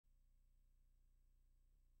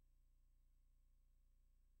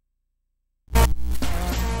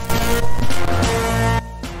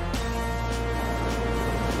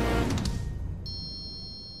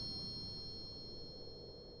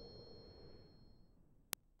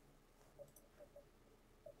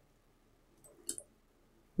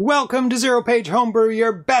Welcome to ZeroPage Homebrew,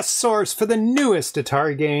 your best source for the newest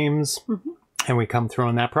Atari games. And we come through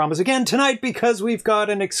on that promise again tonight because we've got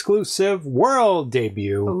an exclusive world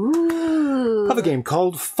debut of a game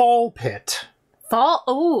called Fallpit.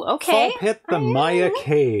 Okay. Fallpit, the Maya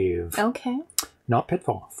Cave. Okay. Not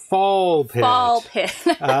Pitfall. Fallpit.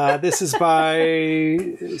 Fallpit. This is by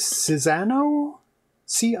Cisano?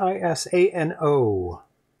 C-I-S-A-N-O.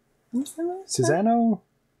 Cisano?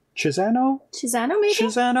 Cisano? Cisano, maybe?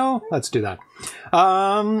 Cisano? Let's do that.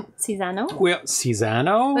 Cisano?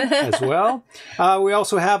 Cisano as well. We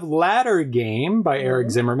also have Ladder Game by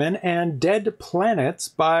Erik Zimmermann and Dead Planets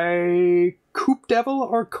by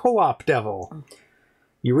Coopdevil or Coopdevil.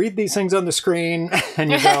 You read these things on the screen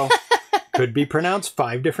and you go, could be pronounced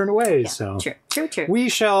 5 different ways. Yeah, so true. We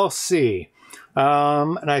shall see.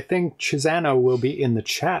 And I think Cisano will be in the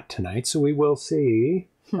chat tonight, so we will see.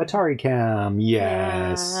 Atari Cam,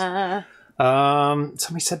 yes. Yeah.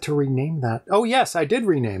 Somebody said to rename that. Oh, yes, I did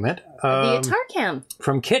rename it. The Atari Cam.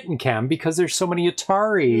 From Kitten Cam, because there's so many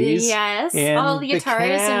Ataris. Yes, in all the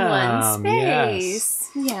Ataris in one space.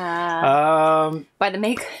 Yes. Yeah. By the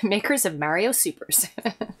makers of Mario Supers.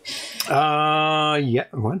 Yeah.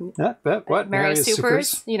 What? Mario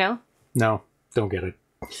Supers, you know? No, don't get it.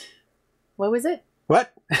 What was it?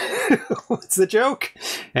 What? What's the joke?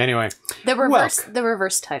 Anyway. The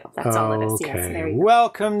reverse title. That's all it is. Yes, there you go.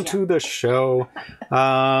 Welcome to the show.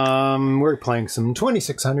 We're playing some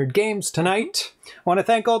 2600 games tonight. I want to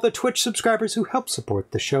thank all the Twitch subscribers who help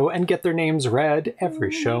support the show and get their names read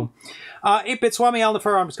every show. 8-Bit Swami,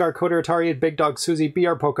 Alnifer, Armscar, Coder, Atari, Big Dog, Susie,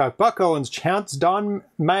 BR, Pocock, Buck Owens, Chance, Don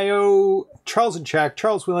Mayo, Charles and Jack,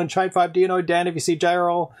 Charles Whelan, Chine 5, Dianoid, Dan, AVC,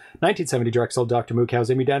 Gyro, 1970, Drexel, Dr.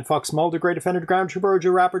 Mookows, Amy, Dan, Fox, Mulder, Great Offender, Ground Trooper,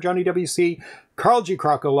 Joe Rapper, Johnny WC, Carl G.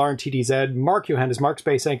 Crocco, Lauren TDZ, Mark Johannes, Mark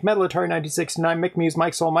Space Inc., Metal Atari 1969, Mick Muse,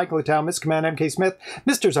 Mike Soul, Michael Latow, Miss Command, MK Smith,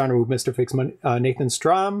 Mr. Zarnamove, Mr. Fix, Nathan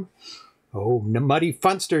Strum. Oh, Muddy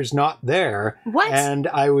Funster's not there. What? And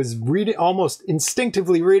I was almost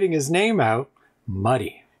instinctively reading his name out.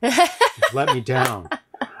 Muddy. Let me down.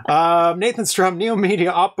 Nathan Strum, Neo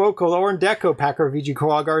Media, Op Vocal, Oren Deco, Packer, VG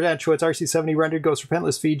Koal, Gardan Schwartz, RC70, Rendered Ghost,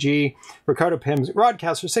 Repentless VG, Ricardo Pims,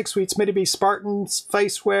 Rodcaster, 6 Sweet, Smitty B, Spartans,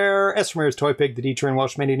 Faceware, S. Ramirez, Toy Pig, The D-Train,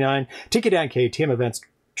 Welshman 89, Tiki Dan K, TM Events,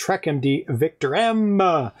 Trek MD, Victor M,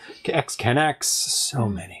 X Ken X, so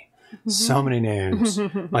many. So many names,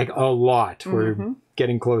 like a lot. We're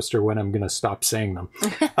getting close to when I'm going to stop saying them.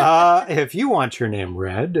 If you want your name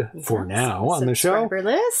read for now on the show,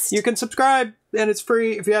 list. You can subscribe and it's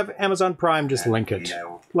free. If you have Amazon Prime, just link it.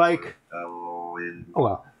 Like,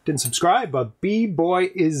 well, didn't subscribe, but B-Boy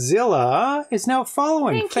Izilla is now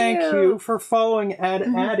following. Thank you for following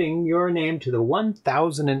and adding your name to the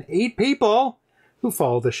 1,008 people who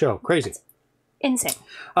follow the show. Crazy. Insane.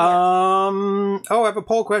 Oh, I have a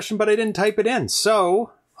poll question, but I didn't type it in.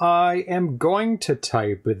 So I am going to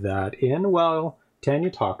type that in while Tanya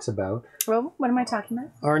talks about... Well, what am I talking about?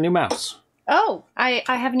 Our new mouse. Oh, I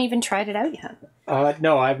haven't even tried it out yet.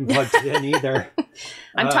 No, I haven't plugged it in either.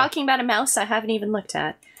 I'm talking about a mouse I haven't even looked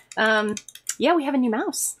at. Yeah, we have a new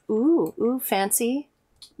mouse. Ooh, fancy.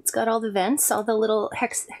 It's got all the vents, all the little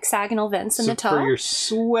hexagonal vents in the top. For your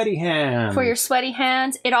sweaty hands. For your sweaty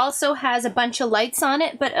hands. It also has a bunch of lights on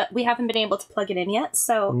it, but we haven't been able to plug it in yet,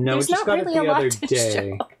 so there's not really a lot to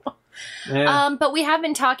show. Yeah. But we have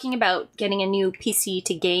been talking about getting a new PC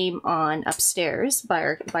to game on upstairs by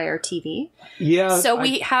our TV. Yeah. So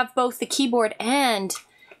we have both the keyboard and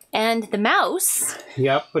the mouse.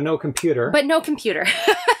 Yep, but no computer.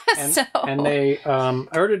 And they I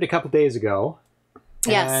ordered a couple days ago.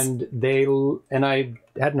 Yes. And I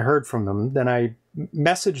hadn't heard from them. Then I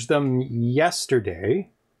messaged them yesterday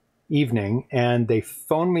evening, and they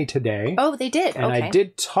phoned me today. Oh, they did. And I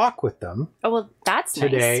did talk with them. Oh, well, that's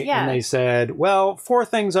today, nice. Yeah. And they said, well, 4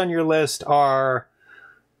 things on your list are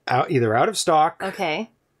either out of stock. Okay.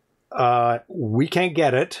 We can't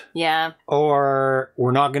get it. Yeah. Or we're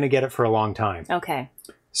not going to get it for a long time. Okay.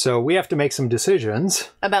 So we have to make some decisions.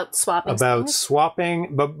 About swapping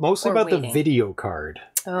swapping, but mostly about the video card.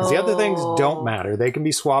 Because the other things don't matter. They can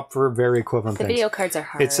be swapped for very equivalent things. The video cards are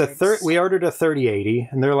hard. We ordered a 3080,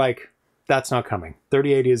 and they're like, that's not coming.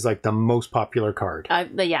 3080 is like the most popular card.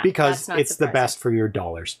 Yeah, because it's the best for your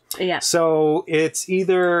dollars. Yeah. So it's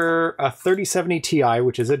either a 3070 Ti,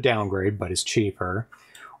 which is a downgrade, but is cheaper,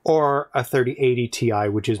 or a 3080 Ti,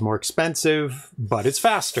 which is more expensive, but it's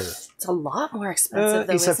faster. It's a lot more expensive,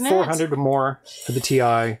 though, isn't it? He said 400 more for the Ti,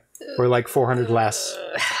 or like 400 less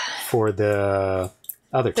for the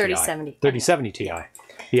other 3070. 3070 Ti.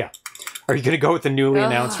 Yeah. Are you going to go with the newly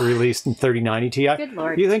announced released in 3090 Ti? Good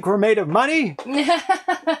Lord. You think we're made of money?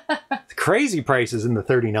 crazy prices in the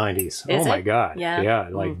 3090s. Oh my God. Yeah.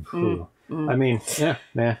 Like, I mean,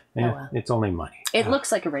 it's only money. It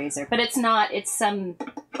looks like a Razer, but it's not. It's some...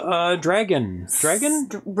 Dragon?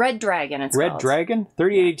 Red Dragon, it's Red called. Dragon?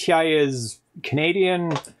 3080 Ti is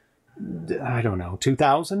Canadian, I don't know,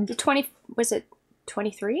 2000? Was it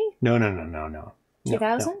 23? No.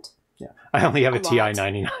 2000? Yeah. I only have a TI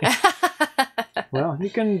 99. Well,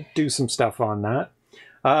 you can do some stuff on that.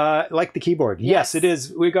 Like the keyboard. Yes, it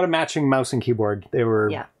is. We got a matching mouse and keyboard. They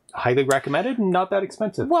were highly recommended and not that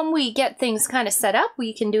expensive. When we get things kind of set up,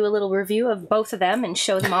 we can do a little review of both of them and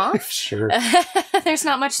show them off. Sure. There's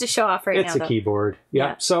not much to show off now, It's a keyboard.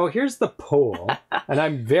 Yeah. So here's the poll, and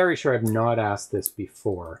I'm very sure I've not asked this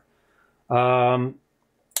before. Why,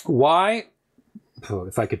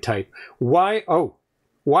 if I could type, why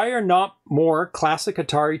are not more classic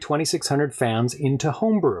Atari 2600 fans into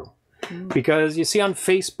homebrew? Because you see on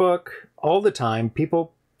Facebook all the time,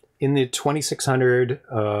 people in the 2600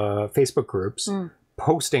 Facebook groups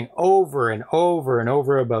posting over and over and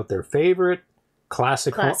over about their favorite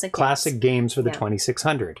classic games for the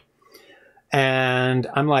 2600. And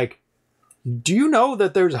I'm like, do you know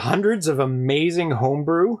that there's hundreds of amazing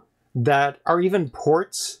homebrew that are even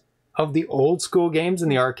ports of the old school games in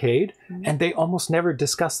the arcade, and they almost never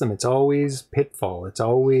discuss them? It's always Pitfall. It's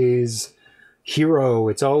always Hero.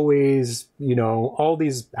 It's always, you know, all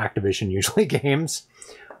these Activision usually games.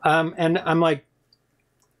 And I'm like,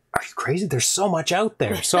 are you crazy? There's so much out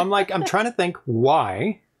there. So I'm like, I'm trying to think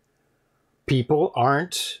why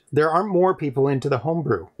there aren't more people into the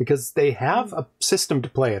homebrew, because they have a system to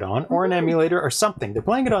play it on, or an emulator or something. They're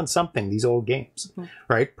playing it on something, these old games,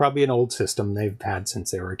 right? Probably an old system they've had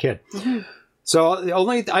since they were a kid. So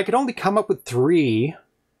I could only come up with 3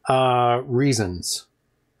 reasons.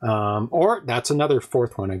 Or that's another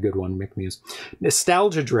fourth one, a good one, make me use.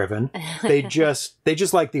 Nostalgia driven. They just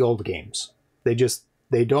like the old games.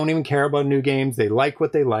 They don't even care about new games. They like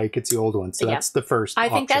what they like. It's the old ones. So that's the first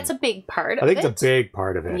option. I think that's a big part of it. I think it's a big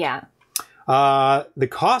part of it. Yeah. The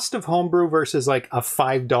cost of homebrew versus like a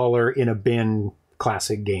 $5 in a bin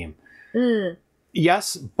classic game.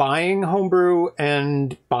 Yes, buying homebrew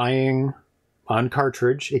and buying on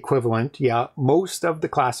cartridge equivalent, most of the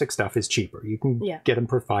classic stuff is cheaper. You can get them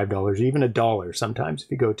for $5, even $1 sometimes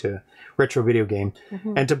if you go to Retro Video Game.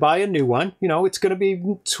 And to buy a new one, you know, it's going to be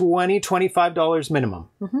 $20, $25 minimum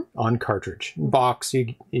on cartridge. Box,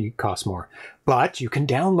 you cost more. But you can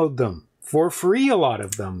download them for free, a lot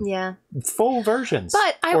of them. Yeah. Full versions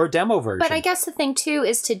or demo versions. But I guess the thing, too,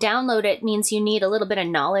 is to download it means you need a little bit of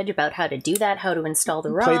knowledge about how to do that, how to install the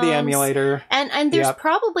ROMs. Play the emulator. And there's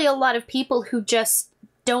probably a lot of people who just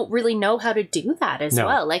don't really know how to do that as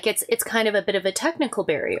well. Like, it's kind of a bit of a technical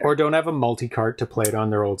barrier. Or don't have a multi-cart to play it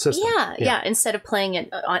on their old system. Yeah. Instead of playing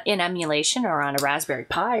it in emulation or on a Raspberry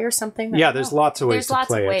Pi or something. There's lots of ways to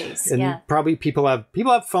play it. And probably people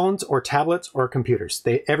have phones or tablets or computers.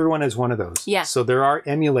 Everyone has one of those. Yeah. So there are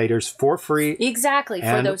emulators for free. Exactly,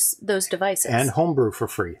 for those devices. And homebrew for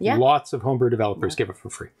free. Yeah. Lots of homebrew developers give it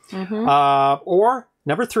for free. Or,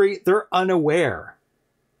 number 3, they're unaware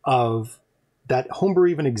of that homebrew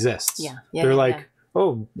even exists. They're like,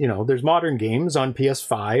 oh, you know, there's modern games on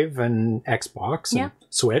PS5 and Xbox and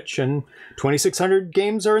Switch, and 2600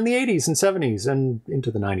 games are in the 80s and 70s and into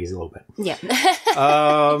the 90s a little bit.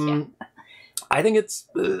 I think it's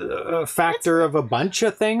a factor of a bunch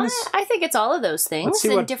of things. I think it's all of those things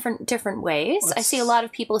in different ways. I see a lot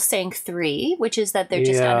of people saying 3, which is that they're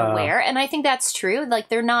just unaware. And I think that's true. Like,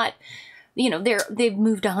 they're not, you know, they've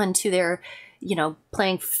moved on to their, you know,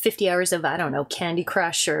 playing 50 hours of, I don't know, Candy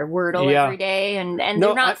Crush or Wordle every day, and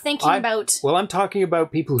they're not thinking about... Well, I'm talking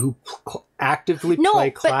about people who actively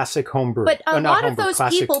play classic homebrew. But a lot of those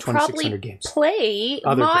people probably play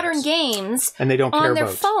modern games and they don't care on their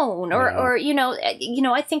phone, or you know,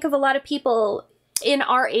 I think of a lot of people in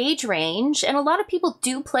our age range, and a lot of people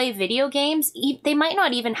do play video games. They might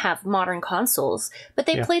not even have modern consoles, but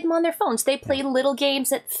they play them on their phones. They play little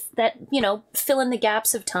games that you know, fill in the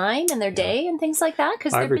gaps of time in their day and things like that,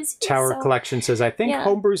 because they're busy. Tower Collection says, I think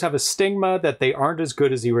homebrews have a stigma that they aren't as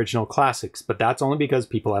good as the original classics, but that's only because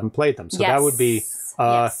people haven't played them. So that would be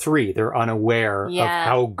 3. They're unaware of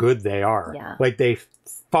how good they are. Like, they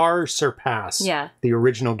far surpass the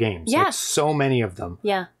original games. Like, so many of them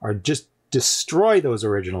are just destroy those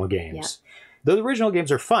original games. Those original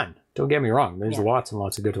games are fun. Don't get me wrong. There's lots and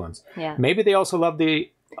lots of good ones. Maybe they also love the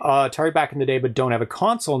Atari back in the day, but don't have a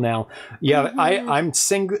console now. I'm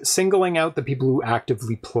singling out the people who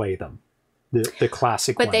actively play them. The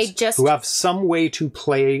classic ones. They just... who have some way to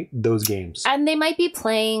play those games. And they might be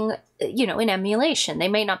playing you know, in emulation. They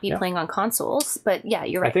may not be playing on consoles, but yeah,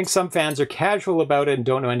 you're right. I think some fans are casual about it and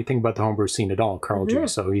don't know anything about the homebrew scene at all, Carl J.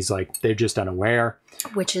 So he's like, they're just unaware.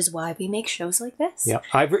 Which is why we make shows like this. Yeah,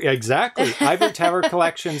 exactly. Ivory Tower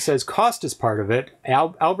Collection says cost is part of it.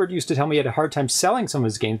 Albert used to tell me he had a hard time selling some of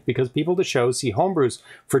his games because people to show see homebrews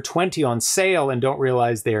for $20 on sale and don't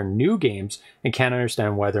realize they are new games and can't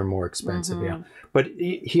understand why they're more expensive. Yeah, but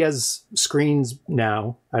he has screens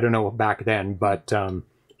now. I don't know back then, but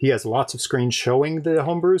he has lots of screens showing the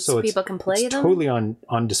homebrew, so people can play them. Totally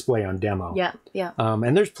on display on demo. Yeah, yeah.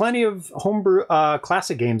 And there's plenty of homebrew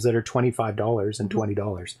classic games that are $25 and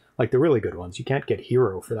 $20, like the really good ones. You can't get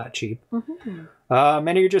Hero for that cheap.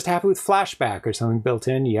 Many are just happy with Flashback or something built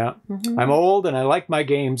in. Yeah, I'm old and I like my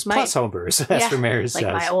games plus homebrews. As Ramirez says,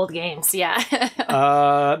 like my old games.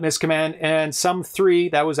 Yeah. Miss Command and some 3.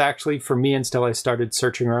 That was actually for me until I started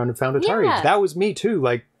searching around and found Atari. Yeah. That was me too.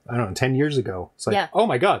 Like, I don't know, 10 years ago. It's like, oh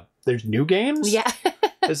my God, there's new games? Yeah.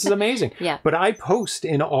 This is amazing. Yeah. But I post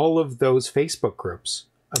in all of those Facebook groups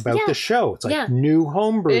about the show. It's like new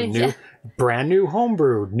homebrew, brand new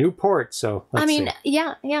homebrew, new port. So let's see.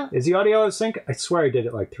 Yeah. Is the audio out of sync? I swear I did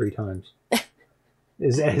it like 3 times.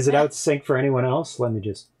 Is it out of sync for anyone else? Let me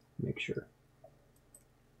just make sure.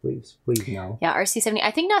 Please no. Yeah, RC70. I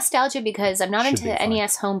think nostalgia because I'm not into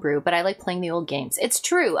NES homebrew, but I like playing the old games. It's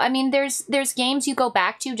true. I mean, there's games you go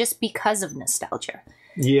back to just because of nostalgia.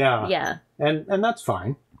 Yeah. Yeah. And that's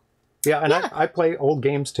fine. Yeah, and I play old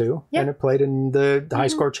games too. Yeah. And I played in the high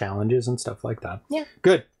score challenges and stuff like that. Yeah.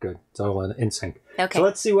 Good. It's all in sync. Okay. So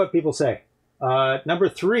let's see what people say. Number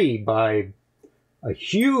 3 by a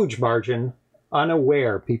huge margin.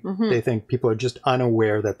 Unaware. People they think people are just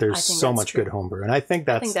unaware that there's so much good homebrew, and I think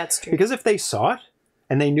that's true, because if they saw it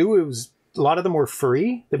and they knew it was, a lot of them were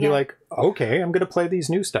free, they'd be like, okay, I'm gonna play these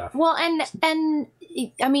new stuff. Well, and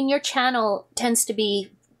I mean, your channel tends to be,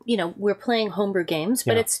 you know, we're playing homebrew games,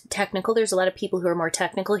 but it's technical. There's a lot of people who are more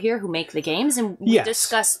technical here who make the games, and we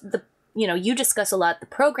discuss the, you know, you discuss a lot the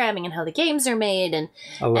programming and how the games are made, and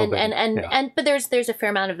but there's a fair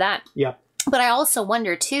amount of that. Yeah. But I also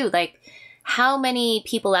wonder too, like, how many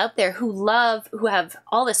people out there who have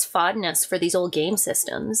all this fondness for these old game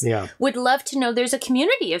systems would love to know there's a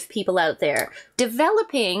community of people out there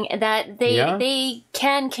developing that they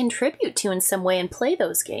can contribute to in some way and play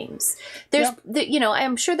those games. There's, you know,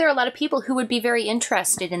 I'm sure there are a lot of people who would be very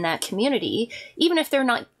interested in that community, even if they're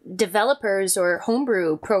not developers or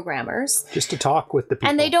homebrew programmers. Just to talk with the people.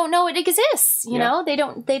 And they don't know it exists, you know? They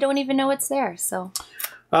don't even know it's there, so...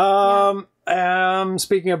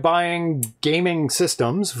 Speaking of buying gaming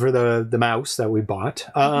systems for the mouse that we bought,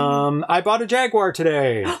 I bought a Jaguar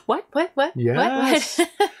today. What? Yes. What?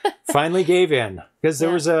 Finally gave in, because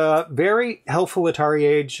there was a very helpful Atari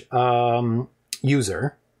Age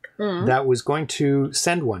user that was going to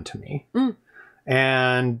send one to me.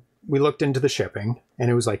 And we looked into the shipping, and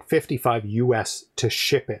it was like $55 US to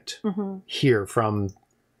ship it here from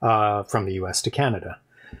the US to Canada.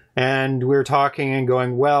 And we were talking and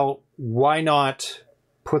going, well, why not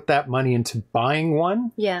put that money into buying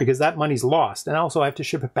one? Yeah. Because that money's lost. And also I have to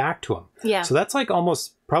ship it back to him. Yeah. So that's like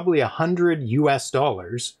almost probably $100 US.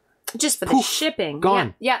 Just for the shipping.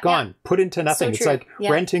 Gone. Yeah. Gone. Yeah. Put into nothing. So it's like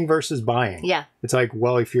renting versus buying. Yeah. It's like,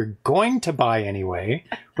 well, if you're going to buy anyway,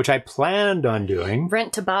 which I planned on doing.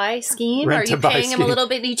 Rent to buy scheme? Are you paying him a little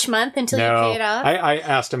bit each month until you pay it off? I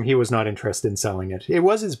asked him. He was not interested in selling it. It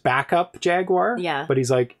was his backup Jaguar. Yeah. But he's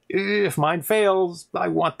like, if mine fails, I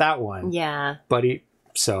want that one. Yeah. But he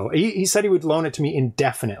said he would loan it to me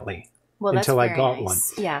indefinitely. Well, until I got one.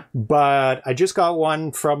 Yeah. But I just got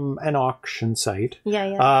one from an auction site.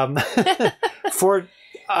 Yeah. For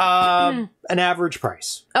an average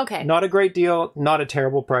price. Okay. Not a great deal, not a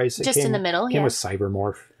terrible price. Just in the middle, came with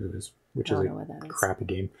Cybermorph, which is a crappy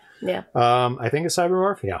game. Yeah. I think it's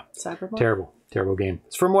Cybermorph. Yeah. Cybermorph. Terrible game.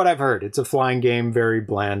 It's from what I've heard. It's a flying game, very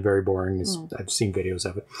bland, very boring. I've seen videos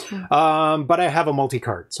of it. But I have a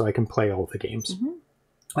multi-cart, so I can play all the games.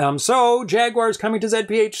 So Jaguar's coming to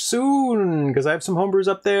ZPH soon, because I have some homebrews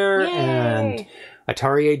up there. Yay. And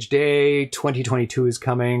Atari Age Day 2022 is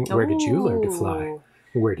coming. Where did you learn to fly?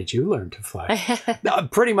 Where did you learn to fly?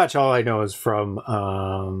 Pretty much all I know is from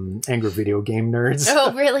Angry Video Game Nerds.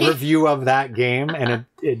 Oh, really? Review of that game, and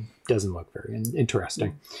it doesn't look very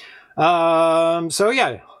interesting. So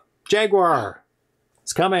yeah, Jaguar.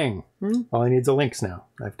 It's coming. All I need is the links now.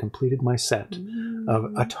 I've completed my set of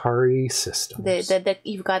Atari systems.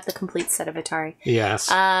 You've got the complete set of Atari. Yes.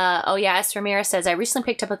 S. Ramirez says, I recently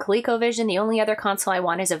picked up a ColecoVision. The only other console I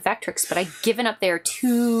want is a Vectrix, but I've given up there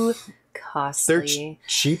too costly. They're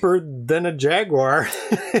cheaper than a Jaguar.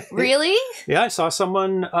 Really? Yeah, I saw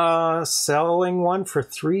someone selling one for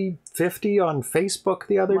 $350 on Facebook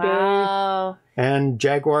the other day. And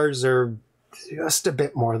Jaguars are just a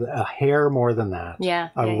bit more, a hair more than that. Yeah.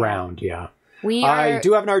 Around, I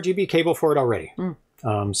do have an RGB cable for it already.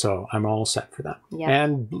 So I'm all set for that. Yeah.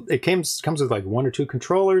 And it comes with like 1 or 2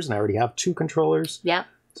 controllers, and I already have 2 controllers. Yeah.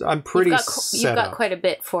 So I'm pretty set You've got quite a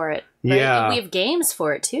bit for it. Right? Yeah. We have games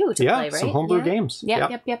for it too to play, right? Some homebrew games.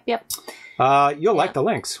 Yep. You'll like the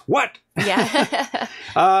links. What? Yeah.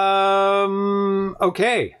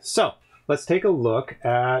 Okay, so let's take a look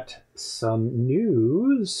at some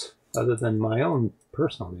news other than my own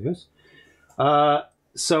personal news.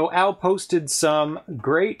 So Al posted some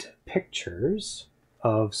great pictures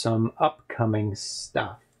of some upcoming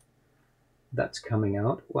stuff that's coming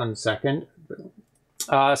out. 1 second.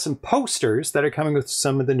 Some posters that are coming with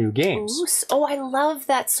some of the new games. Oh, I love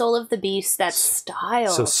that Soul of the Beast, that style.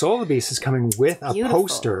 So Soul of the Beast is coming with a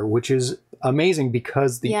poster, which is amazing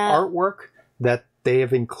because the artwork that they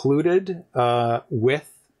have included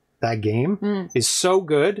with that game is so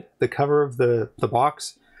good. The cover of the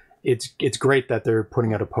box, it's great that they're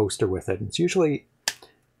putting out a poster with it. It's usually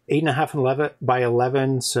 8.5 by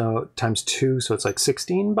 11, so times 2, so it's like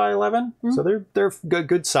 16 by 11. So they're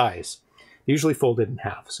good size. Usually folded in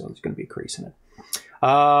half, so there's going to be a crease in it.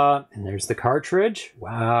 And there's the cartridge.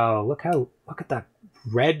 Wow, look at that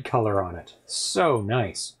red color on it. So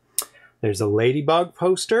nice. There's a Ladybug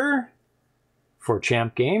poster for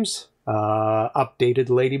Champ Games. Updated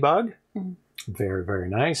Ladybug. Very, very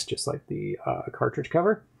nice, just like the cartridge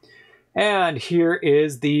cover. And here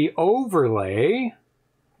is the overlay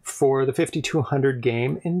for the 5200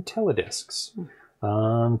 game IntelliDiscs.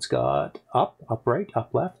 It's got up, right,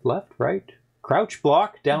 up, left, right, crouch,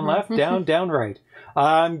 block, down, left, down, right.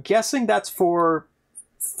 I'm guessing that's for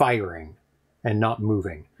firing and not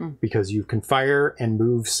moving because you can fire and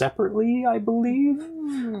move separately, I believe.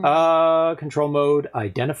 Control mode,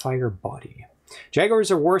 identifier body.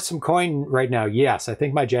 Jaguars are worth some coin right now. Yes, I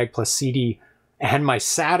think my Jag Plus CD and my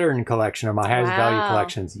Saturn collection are my highest value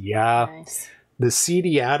collections. Yeah. Nice. The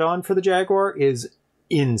CD add-on for the Jaguar is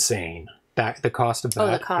insane. The cost of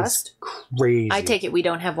that is crazy. I take it we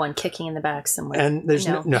don't have one kicking in the back somewhere. And there's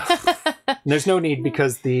no there's no need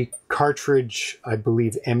because the cartridge, I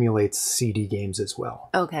believe, emulates CD games as well.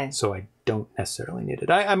 Okay. So I don't necessarily need it.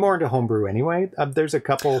 I'm more into homebrew anyway. There's a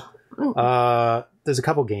couple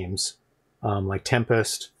games like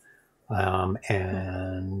Tempest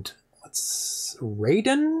and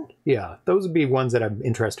Raiden. Yeah, those would be ones that I'm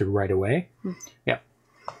interested right away. Yeah.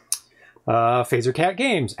 Phaser Cat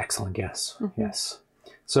Games. Excellent guess. Yes.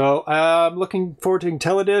 So I'm looking forward to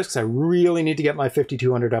IntelliDiscs. I really need to get my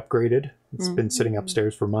 5200 upgraded. It's been sitting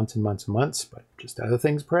upstairs for months and months and months, but just other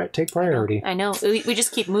things take priority. I know. We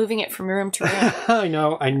just keep moving it from room to room. I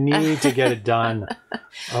know. I need to get it done.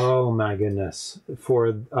 Oh my goodness.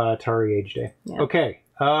 For Atari Age Day. Yeah. Okay.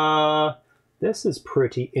 This is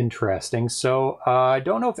pretty interesting. So I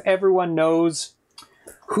don't know if everyone knows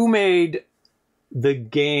who made the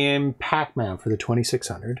game Pac-Man for the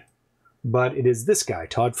 2600, but it is this guy,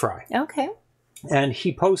 Todd Fry. Okay. And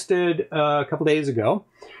he posted a couple days ago.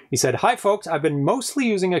 He said, "Hi folks, I've been mostly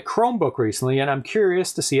using a Chromebook recently, and I'm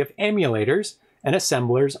curious to see if emulators and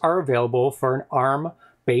assemblers are available for an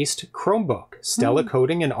ARM-based Chromebook. Stella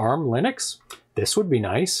coding in ARM Linux? This would be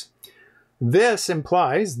nice." This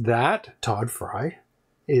implies that Todd Fry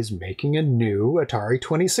is making a new Atari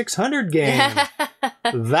 2600 game.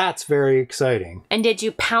 That's very exciting. And did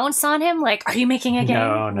you pounce on him? Like, are you making a game?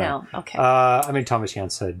 No. Okay. I mean, Thomas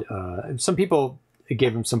Jans said some people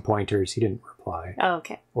gave him some pointers. He didn't reply. Oh,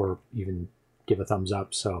 okay. Or even give a thumbs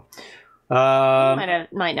up. So might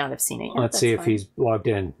not have seen it yet. Let's see if he's logged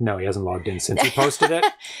in. No, he hasn't logged in since he posted it.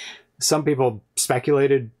 Some people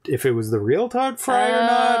speculated if it was the real Todd Fry or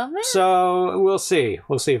not. So we'll see.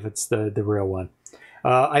 We'll see if it's the real one.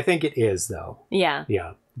 I think it is, though. Yeah.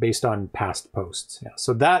 Yeah, based on past posts. Yeah.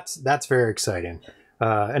 So that's very exciting.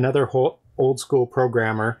 Another old school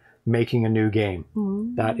programmer making a new game.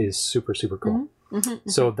 That is super, super cool.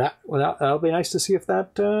 So that'll be nice to see if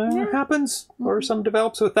that happens or some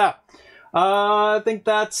develops with that. I think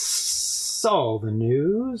that's all the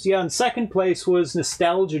news. Yeah, and second place was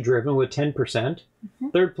Nostalgia Driven with 10%.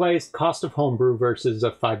 Third place, Cost of Homebrew versus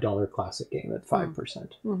a $5 classic game at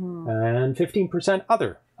 5%. And 15%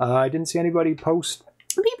 other. I didn't see anybody post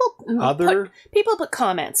People put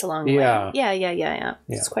comments along the way. Yeah.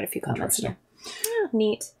 There's quite a few comments in there. Yeah,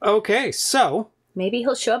 neat. Okay, so maybe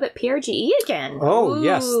he'll show up at PRGE again. Oh, ooh.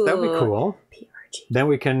 Yes, that would be cool. Then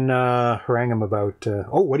we can harangue him about,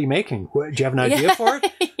 oh, what are you making? Do you have an idea for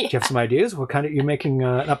it? Do you have some ideas? What kind of, you making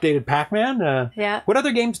an updated Pac-Man? Yeah. What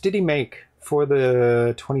other games did he make for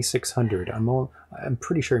the 2600? I'm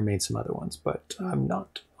pretty sure he made some other ones, but I'm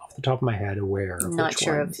not off the top of my head aware of not which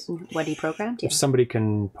sure ones. of what he programmed. If somebody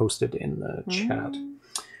can post it in the chat.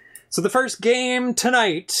 So the first game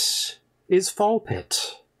tonight is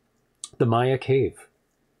Fallpit, the Maya Cave.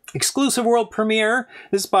 Exclusive world premiere.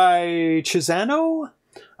 This is by Cisano.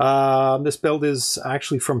 This build is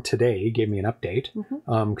actually from today. He gave me an update.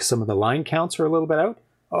 Because some of the line counts are a little bit out.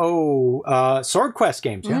 Oh, Sword Quest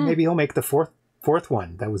games. Yeah, maybe he'll make the fourth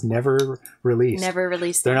one that was never released. Never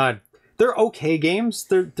released. They're okay games.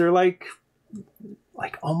 They're like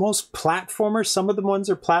almost platformers. Some of the ones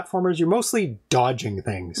are platformers. You're mostly dodging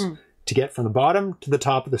things to get from the bottom to the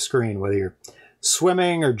top of the screen, whether you're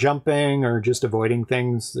swimming or jumping or just avoiding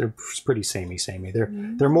things. They're pretty samey.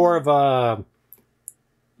 They're more of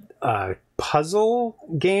a puzzle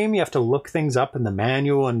game. You have to look things up in the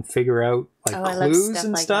manual and figure out clues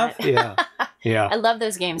and stuff. Yeah. Yeah. I love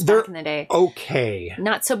those games back in the day. Okay.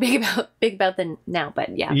 Not so big about them now, but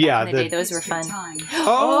back in the day those were fun.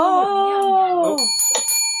 Oh!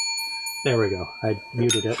 There we go. I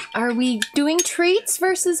muted it. Are we doing treats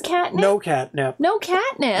versus catnip? No catnip. No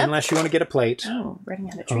catnip? Unless you want to get a plate. Oh,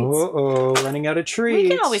 running out of treats. Uh-oh, running out of treats. We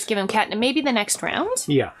can always give him catnip. Maybe the next round?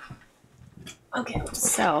 Yeah. Okay,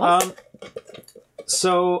 so...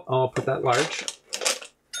 So, I'll put that large.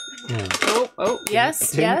 Oh,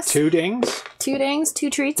 yes. 2 dings. 2 dings,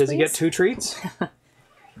 2 treats, Does he get 2 treats?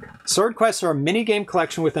 Sword quests are a mini-game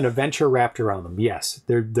collection with an adventure wrapped around them. Yes,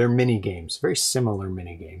 they're mini-games. Very similar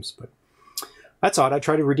mini-games, but... That's odd. I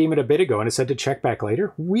tried to redeem it a bit ago, and it said to check back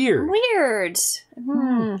later. Weird. That's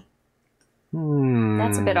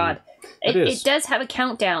a bit odd. It does have a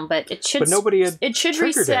countdown, but it should. But nobody had it should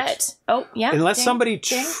triggered reset. it. Oh, yeah. Unless somebody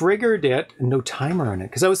triggered it, no timer on it.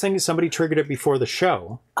 Because I was thinking somebody triggered it before the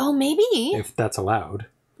show. Oh, maybe. If that's allowed.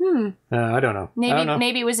 I don't know.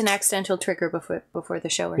 Maybe it was an accidental trigger before the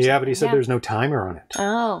show or something. Yeah, but he said there's no timer on it.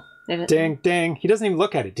 Oh. Ding, ding. He doesn't even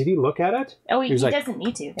look at it. Did he look at it? Oh, he doesn't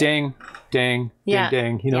need to. Ding, ding, ding,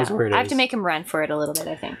 ding. He knows where it is. I have to make him run for it a little bit,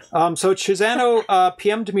 I think. So Cisano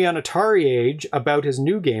PM'd me on Atari Age about his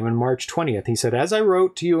new game on March 20th. He said, as I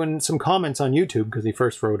wrote to you in some comments on YouTube, because he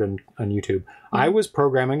first wrote on YouTube, I was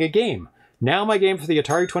programming a game. Now my game for the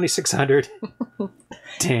Atari 2600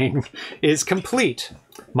 ding, is complete.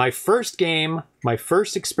 My first game, my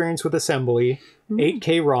first experience with assembly,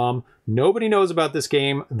 8K ROM. Nobody knows about this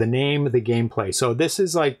game, the name, the gameplay. So this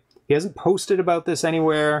is like, he hasn't posted about this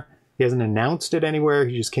anywhere. He hasn't announced it anywhere.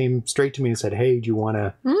 He just came straight to me and said, hey, do you want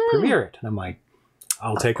to premiere it? And I'm like,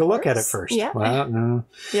 I'll take a look at it first. Yeah. Well, no.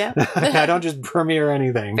 Yeah. I don't just premiere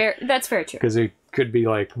anything. That's very true. Because it could be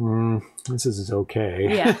like, this is okay.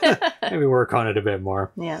 Yeah. Maybe work on it a bit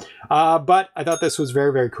more. Yeah. But I thought this was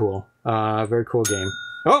very, very cool. Very cool game.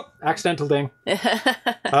 Oh, accidental ding.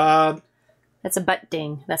 That's a butt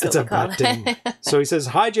ding. That's what we call it. So he says,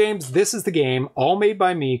 hi, James. This is the game. All made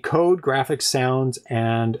by me. Code, graphics, sounds,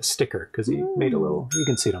 and sticker. Because he made a little... You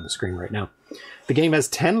can see it on the screen right now. The game has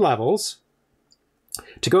 10 levels.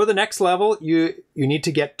 To go to the next level, you need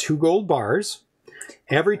to get 2 gold bars.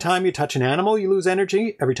 Every time you touch an animal, you lose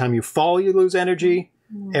energy. Every time you fall, you lose energy.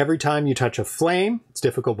 Every time you touch a flame, it's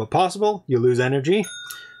difficult but possible, you lose energy.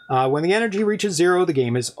 When the energy reaches 0, the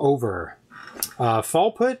game is over.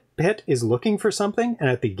 Fallpit is looking for something, and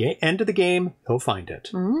at the end of the game, he'll find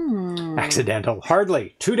it. Accidental.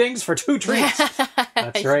 Hardly. 2 dings for 2 treats.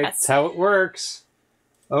 That's right. That's how it works.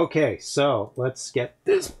 Okay, so let's get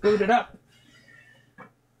this booted up.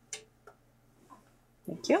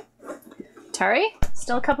 Thank you. Atari,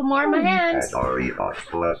 still a couple more in my hand. Atari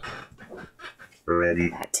Oculus. Ready.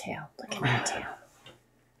 That tail. Look at that tail.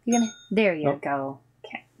 You're gonna. There you go.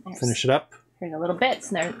 Okay. Finish it up. Here's a little bit.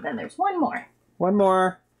 And then there's one more. One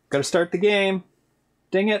more. Got to start the game.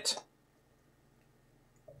 Ding it.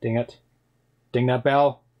 Ding it. Ding that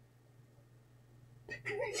bell.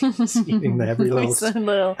 He's eating every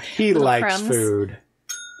little. He likes crumbs. Food.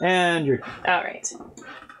 And you're done. All right.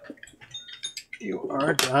 You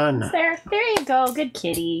are done. There you go. Good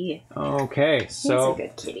kitty. Okay, so he's a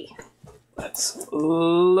good kitty. Let's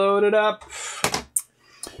load it up.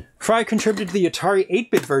 Fry contributed to the Atari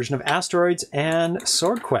 8-bit version of Asteroids and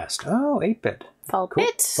Sword Quest. Oh, 8-bit. Fallpit. Cool.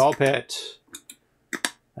 Fallpit.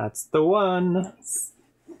 That's the one. Nice.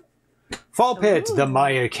 Fallpit, the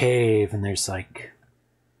Maya Cave, and there's like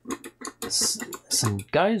some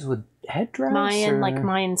guys with headdress.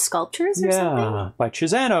 Mayan sculptures or something? Yeah, by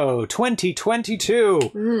Cisano,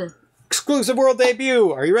 2022. Exclusive world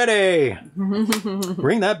debut. Are you ready?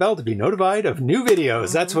 Ring that bell to be notified of new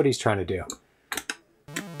videos. That's what he's trying to do.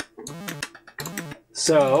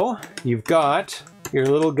 So, you've got your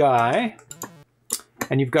little guy,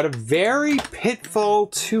 and you've got a very Pitfall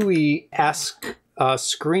 2-y-esque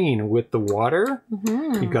screen with the water.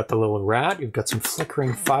 You've got the little rat. You've got some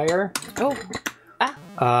flickering fire.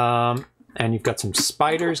 And you've got some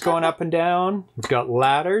spiders going up and down. You've got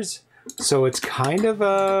ladders. So it's kind of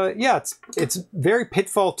a, yeah, it's very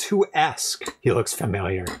Pitfall 2-esque. He looks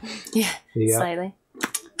familiar. Yeah, slightly.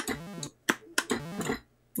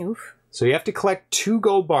 Oof. So you have to collect 2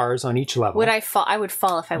 gold bars on each level. Would I fall? I would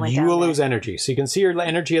fall if I went down. You will lose energy. So you can see your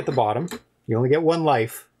energy at the bottom. You only get 1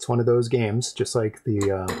 life. It's one of those games, just like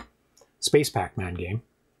the Space Pac-Man game,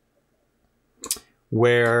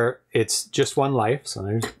 where it's just 1 life. So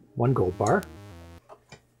there's 1 gold bar.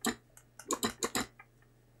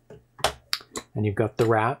 And you've got the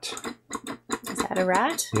rat. Is that a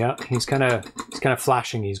rat? Yeah, he's kind of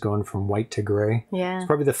flashing. He's going from white to gray. Yeah. It's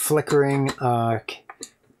probably the flickering light.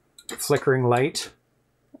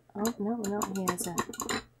 Oh no, he has a.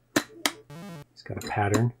 He's got a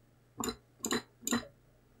pattern.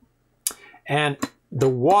 And the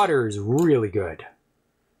water is really good.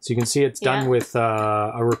 So you can see it's done with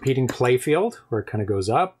a repeating playfield where it kind of goes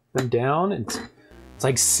up and down. It's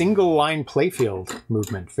like single line playfield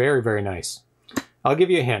movement. Very, very nice. I'll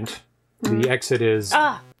give you a hint. The exit is...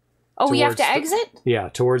 we have to exit? Yeah,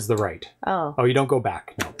 towards the right. Oh, you don't go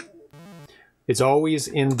back. No. It's always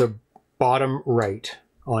in the bottom right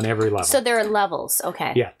on every level. So there are levels.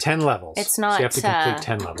 Okay. Yeah, 10 levels. It's not... So you have to complete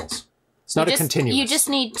 10 levels. It's not a continuous. You just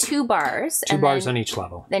need 2 bars. 2 bars on each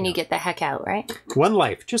level. Then you get the heck out, right? 1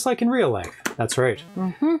 life, just like in real life. That's right.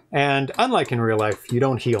 And unlike in real life, you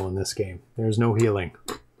don't heal in this game. There's no healing.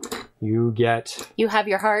 You have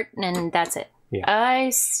your heart, and that's it. Yeah.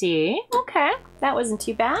 I see. Okay. That wasn't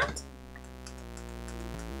too bad.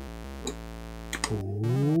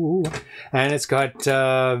 Ooh. And it's got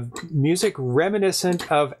music reminiscent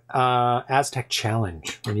of Aztec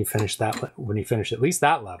Challenge when you finish at least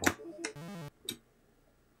that level.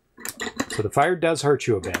 So the fire does hurt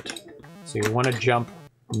you a bit. So you want to jump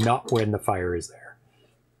not when the fire is there.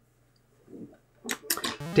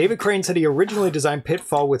 David Crane said he originally designed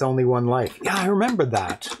Pitfall with only 1 life. Yeah, I remember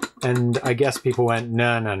that. And I guess people went,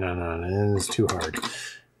 no, it's too hard.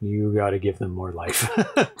 You got to give them more life.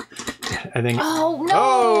 I think. Oh, no!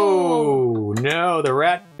 Oh, no, the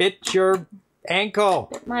rat bit your ankle.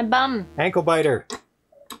 Bit my bum. Ankle biter.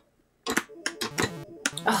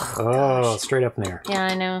 Oh, gosh. Straight up in there. Yeah,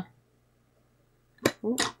 I know.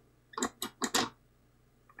 Ooh.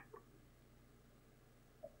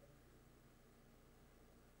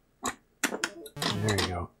 There you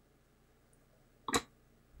go.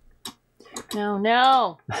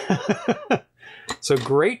 No. So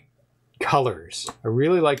great colors. I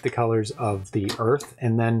really like the colors of the earth.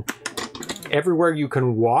 And then everywhere you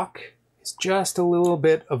can walk is just a little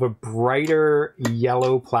bit of a brighter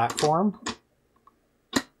yellow platform.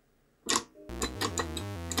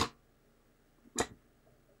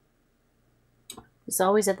 It's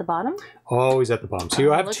always at the bottom? Always at the bottom. So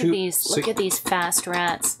you have two... Look at these fast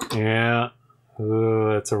rats. Yeah.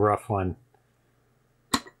 Ooh, that's a rough one.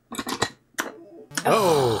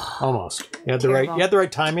 Oh, almost. You had the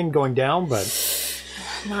right timing going down, but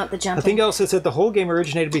not the jumping. I think also said the whole game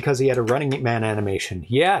originated because he had a Running Man animation.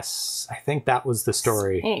 Yes, I think that was the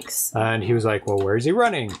story. Thanks. And he was like, well, where is he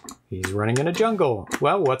running? He's running in a jungle.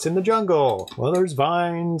 Well, what's in the jungle? Well, there's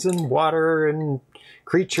vines and water and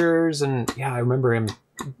creatures. And yeah, I remember him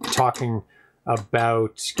talking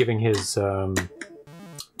about giving his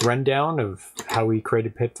rundown of how he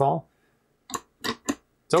created Pitfall.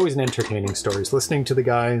 It's always an entertaining story. Listening to the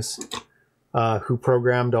guys who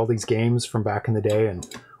programmed all these games from back in the day and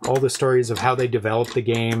all the stories of how they developed the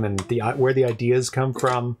game and where the ideas come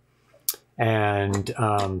from and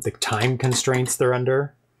the time constraints they're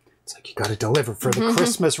under. It's like, you got to deliver for the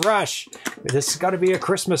Christmas rush. This has got to be a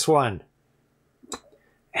Christmas one.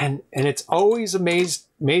 And it's always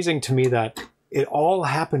amazing to me that it all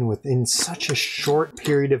happened within such a short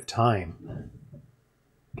period of time.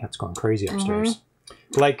 Cat's going crazy upstairs.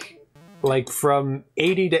 Like from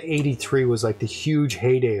 80 to 83 was like the huge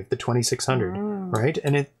heyday of the 2600, right?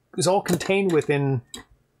 And it was all contained within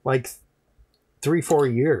like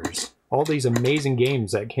 3-4 years. All these amazing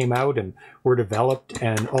games that came out and were developed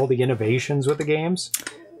and all the innovations with the games.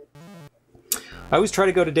 I always try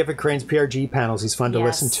to go to David Crane's PRG panels. He's fun to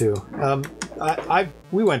listen to.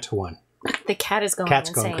 We went to one. The cat is going Cat's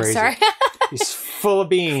insane. Going crazy. Sorry. He's full of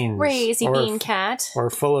beans. Crazy bean cat. Or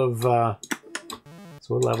full of... so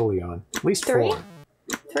what level are you on? At least 3? 4.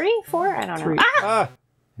 3, 4? I don't know. 3. Ah!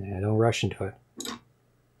 Yeah, don't rush into it.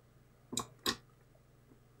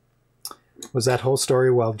 Was that whole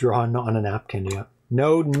story well drawn on a napkin? Yeah.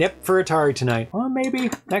 No nip for Atari tonight. Well, maybe.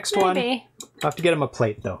 Next one. I'll have to get him a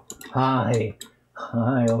plate, though. Hi.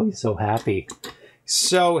 Hi. Oh, he's so happy.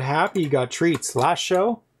 So happy he got treats. Last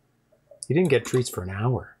show, he didn't get treats for an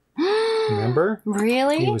hour. Remember?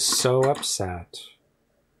 Really? He was so upset.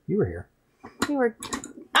 You were here. You were...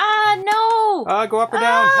 Ah, no! Go up or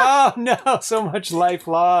down. Oh, no. So much life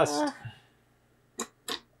lost.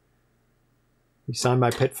 You signed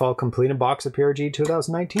my Pitfall Complete box of PRG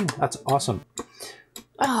 2019. That's awesome.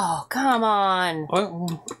 Oh, come on.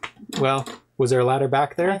 Well, was there a ladder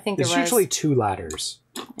back there? I think there was. There's usually 2 ladders.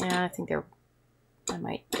 Yeah, I think there...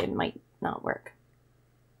 It might not work.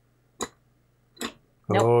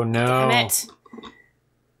 Nope. Oh, no. Damn it.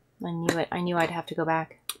 I knew it. I knew I'd have to go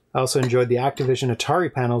back. I also enjoyed the Activision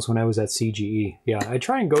Atari panels when I was at CGE. Yeah, I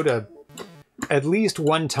try and go to at least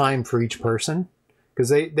one time for each person, because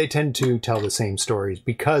they tend to tell the same stories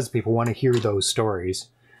because people want to hear those stories.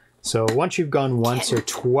 So once you've gone once or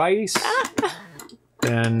twice,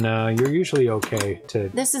 then you're usually okay to...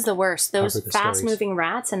 This is the worst. Those fast-moving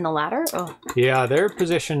rats in the ladder? Oh. Yeah, they're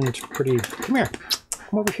positioned pretty... Come here.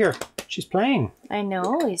 Come over here. She's playing. I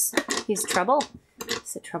know. He's trouble.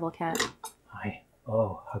 He's a trouble cat. Hi.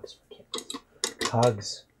 Oh, hugs for kids.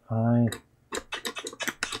 Hugs. Hi.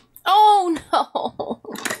 Oh, no.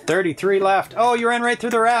 33 left. Oh, you ran right through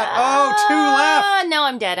the rat. Oh, 2 left. No,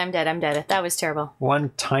 I'm dead. I'm dead. I'm dead. That was terrible.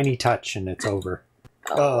 One tiny touch and it's over.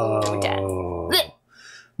 Oh, dead.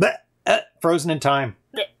 Frozen in time.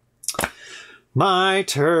 My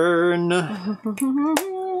turn.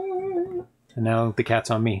 And now the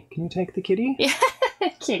cat's on me. Can you take the kitty? Yeah.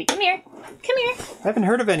 Kitty, come here. Come here. I haven't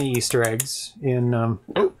heard of any Easter eggs in... Oh.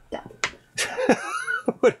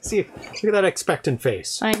 What is he? Look at that expectant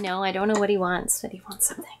face. I know. I don't know what he wants, but he wants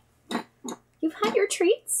something. You've had your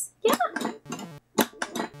treats? Yeah.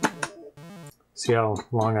 See how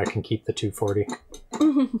long I can keep the 240.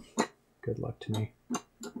 Good luck to me.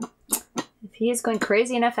 If he is going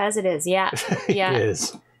crazy enough as it is, yeah. Yeah. It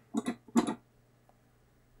is.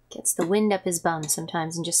 Gets the wind up his bum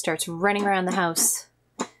sometimes and just starts running around the house.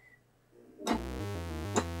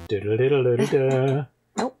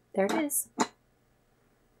 Oh, there it is.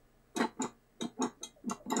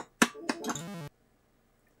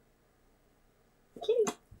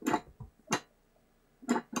 Kitty.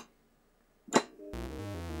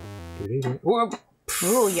 Whoa.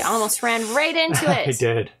 Ooh, you almost ran right into it. I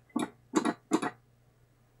did.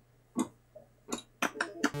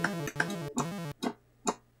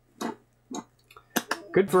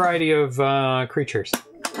 Good variety of creatures.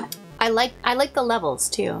 I like the levels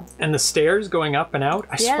too. And the stairs going up and out.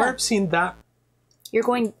 I swear I've seen that. You're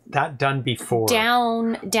going that done before.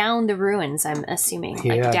 Down the ruins, I'm assuming.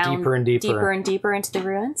 Yeah, like down, deeper and deeper. Deeper and deeper into the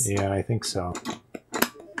ruins? Yeah, I think so.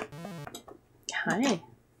 Hi.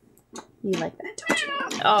 You like that, don't you?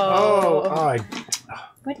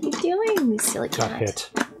 What are you doing, you silly cat? Got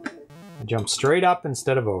hit. I jumped straight up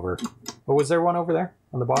instead of over. Oh, was there one over there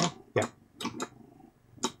on the bottom? Yeah.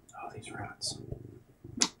 Oh, these rats.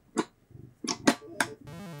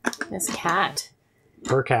 This cat.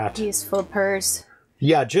 Per cat. He's full of purrs.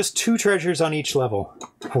 Yeah, just 2 treasures on each level.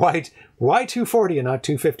 Why 240 and not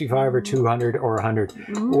 255 or 200 or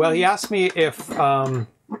 100? Well, he asked me if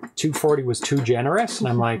 240 was too generous, and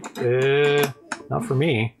I'm like, not for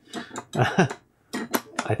me. I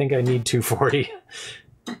think I need 240.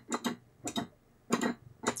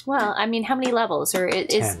 Well, I mean, how many levels? Or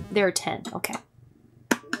is there 10? Okay.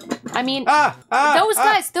 I mean,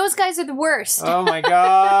 those guys are the worst. Oh my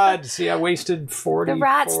god! See, I wasted 40. The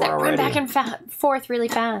rats that run back and forth really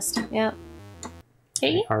fast. Yeah.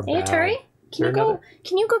 Hey, Atari,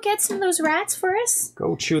 can you go get some of those rats for us?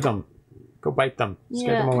 Go chew them. Go bite them.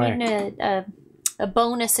 Scare them away. I need a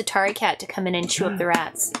bonus Atari cat to come in and chew up the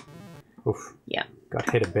rats. Oof. Yeah. Got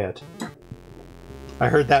hit a bit. I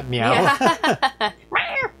heard that meow. Yeah.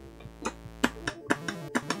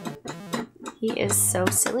 He is so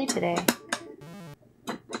silly today.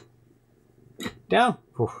 Down.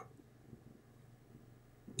 Oof.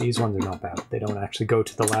 These ones are not bad. They don't actually go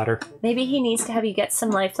to the ladder. Maybe he needs to have you get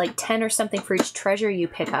some life, like 10 or something for each treasure you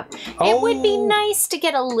pick up. Oh, it would be nice to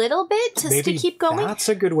get a little bit to keep going. That's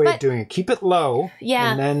a good way of doing it. Keep it low.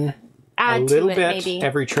 Yeah. And then add a little to it, bit maybe.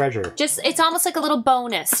 Every treasure. It's almost like a little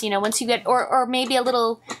bonus, once you get, or maybe a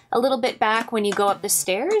little bit back when you go up the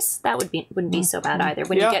stairs. That wouldn't be so bad either.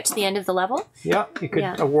 When you get to the end of the level. Yeah, you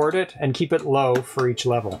could award it and keep it low for each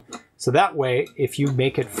level. So that way, if you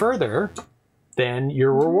make it further, then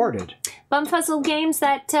you're rewarded. Bumfuzzle Games,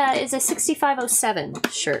 that is a 6507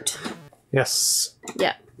 shirt. Yes.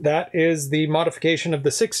 Yeah. That is the modification of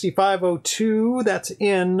the 6502 that's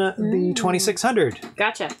in the 2600.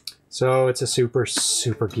 Gotcha. So it's a super,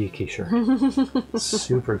 super geeky shirt.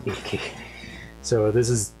 Super geeky. So this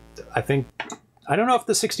is, I think, I don't know if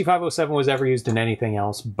the 6507 was ever used in anything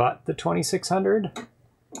else but the 2600.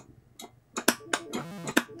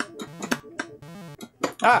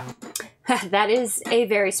 Ah! That is a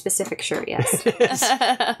very specific shirt, yes. It is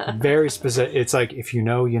very specific. It's like, if you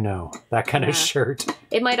know, you know. That kind of shirt.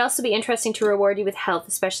 It might also be interesting to reward you with health,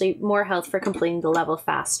 especially more health for completing the level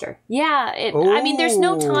faster. Yeah, I mean, there's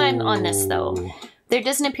no time on this, though. There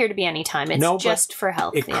doesn't appear to be any time. It's just for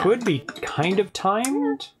health. It could be kind of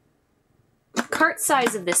timed. Cart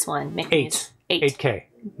size of this one. 8K.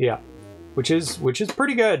 Yeah. Which is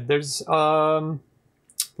pretty good. There's a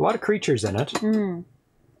lot of creatures in it.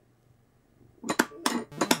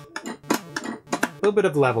 A little bit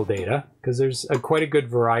of level data, because there's quite a good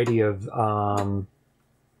variety of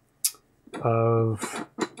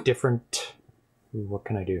different... Ooh, what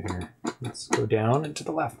can I do here? Let's go down and to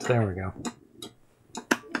the left. There we go.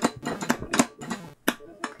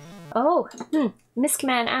 Oh,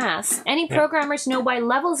 Miskman asks, any programmers know why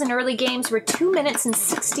levels in early games were 2 minutes and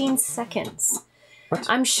 16 seconds? What?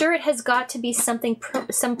 I'm sure it has got to be something,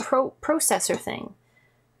 some processor thing.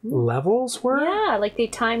 Levels were? Yeah, like they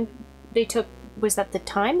took... Was that the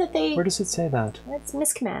time that they... Where does it say that? That's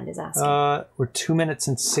Miskman is asking. We're 2 minutes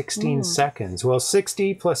and 16 seconds. Well,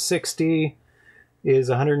 60 plus 60 is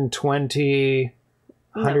 120,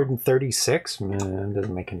 136. Man,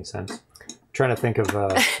 doesn't make any sense. I'm trying to think of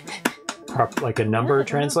like a number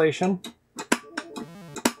translation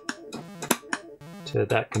to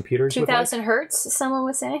that computer's 2,000 hertz, someone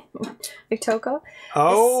was saying. Victoco.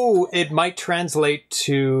 Oh, it might translate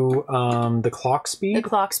to the clock speed. The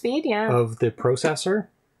clock speed, yeah. Of the processor.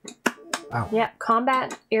 Wow. Yeah,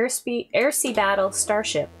 combat, air-sea battle,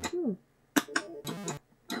 starship.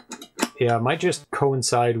 Yeah, it might just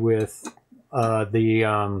coincide with the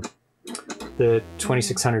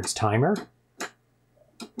 2600's timer.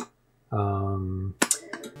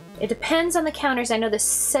 It depends on the counters. I know the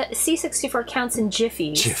C64 counts in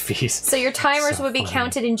jiffies. Jiffies. So your timers would be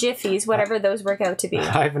counted in jiffies, whatever those work out to be.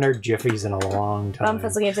 I haven't heard jiffies in a long time.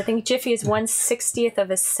 Bumfuzzle Games. I think jiffy is 1/60th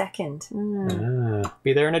of a second.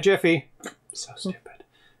 Be there in a jiffy. So stupid.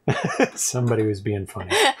 Somebody was being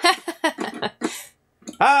funny.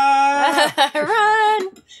 Run!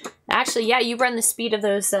 Actually, yeah, you run the speed of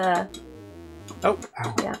those... Oh,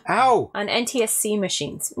 ow. Yeah. Ow! On NTSC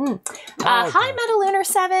machines. Hi, Metalunar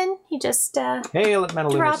 7. He just hey,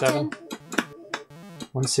 Metalunar 7. in.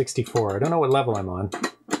 164. I don't know what level I'm on.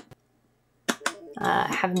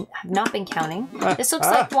 Have not been counting. This looks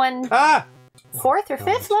like one fourth or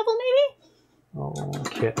fifth level, maybe? Oh,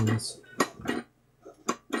 kittens.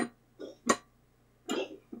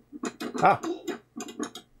 Ah!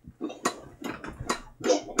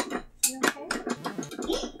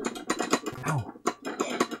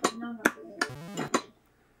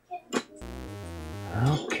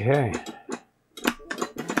 Okay.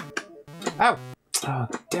 Ow! Oh,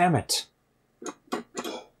 damn it.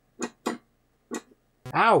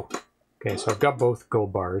 Ow! Okay, so I've got both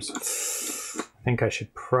gold bars. I think I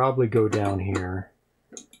should probably go down here.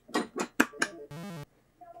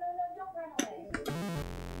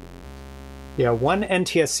 Yeah, one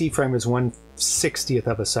NTSC frame is 1/60th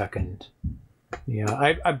of a second.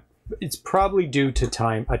 Yeah, it's probably due to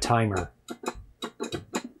a timer.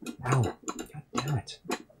 Ow. God damn it.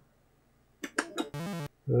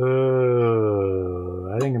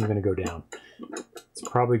 I think I'm going to go down. It's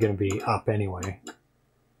probably going to be up anyway.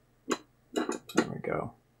 There we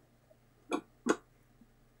go.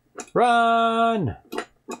 Run!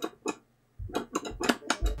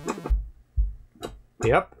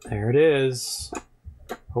 Yep, there it is.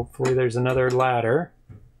 Hopefully there's another ladder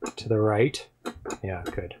to the right. Yeah,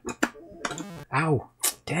 good. Ow!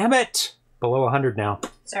 Damn it! Below 100 now.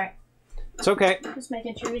 Sorry. It's okay. Just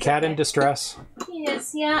making sure he's Cat in distress. He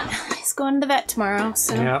is, yeah. He's going to the vet tomorrow,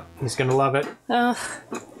 so... Yeah, he's gonna love it. Ugh.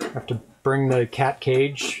 Have to bring the cat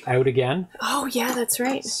cage out again. Oh, yeah, that's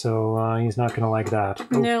right. So he's not gonna like that.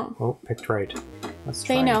 Oh, no. Oh, picked right. Let's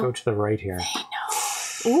try They and know. go to the right here. I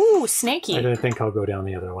know. Ooh, snaky. I don't think I'll go down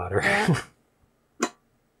the other ladder. Yeah.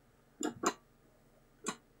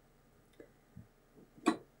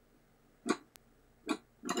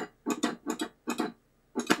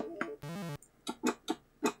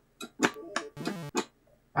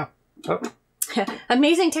 Oh.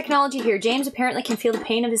 Amazing technology here. James apparently can feel the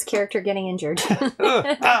pain of his character getting injured.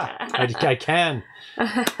 I can.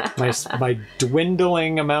 My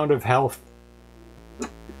dwindling amount of health.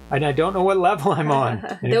 And I don't know what level I'm on.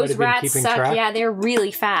 Anybody Those been rats keeping suck. track? Yeah, they're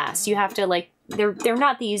really fast. You have to, like, they're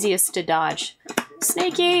not the easiest to dodge.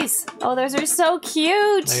 Snakies! Oh, those are so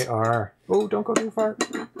cute! They are. Oh, don't go too far.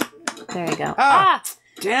 There you go. Ah!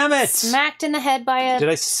 Damn it! Smacked in the head by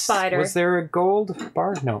a spider. Was there a gold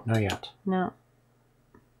bar? No, not yet. No.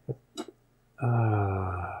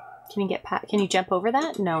 Can you get Can you jump over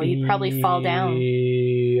that? No, you'd probably fall down.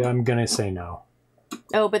 I'm gonna say no.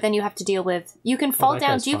 Oh, but then you have to deal with... You can fall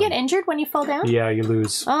down. Do you get injured when you fall down? Yeah, you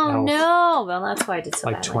lose Oh, health. no! Well, that's why I did so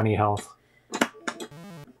Like badly. 20 health.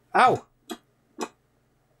 Ow!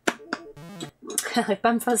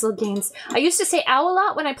 Bumfuzzle games. I used to say ow a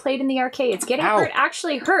lot when I played in the arcades. Getting hurt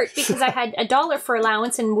actually hurt because I had $1 for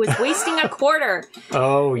allowance and was wasting a quarter.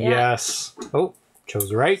 Oh, yes. Oh,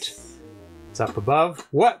 chose right. It's up above.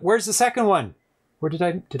 What? Where's the second one? Where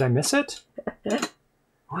did I miss it?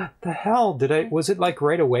 What the hell? Was it like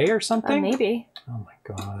right away or something? Maybe. Oh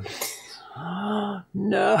my god.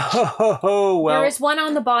 No. Well, there is one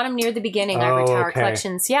on the bottom near the beginning, Ivory Tower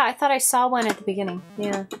Collections. Yeah, I thought I saw one at the beginning.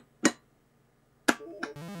 Yeah.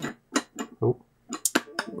 Oh.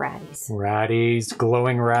 Ratties. Ratties.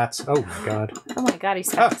 Glowing rats. Oh my god. Oh my god,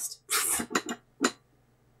 he's fast.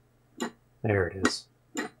 There it is.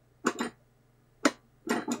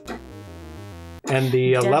 And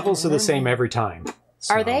the levels are the same every time.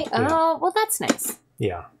 So, are they? Yeah. Oh, well, that's nice.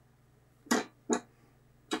 Yeah.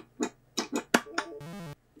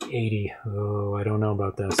 80. Oh, I don't know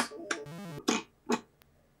about this.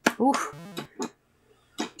 Oof.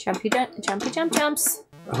 Jumps.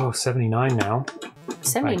 Oh, 79 now.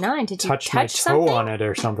 79? Did you touch my toe something? on it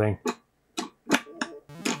or something?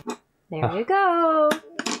 There you go.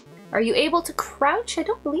 Are you able to crouch? I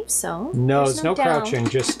don't believe so. No, there's no crouching.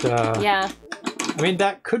 Just yeah. I mean,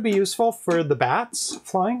 that could be useful for the bats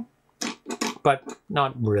flying, but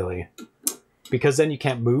not really, because then you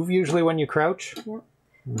can't move usually when you crouch. Yeah.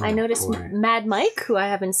 I noticed Mad Mike, who I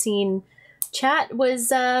haven't seen chat,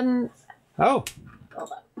 was Oh. Hold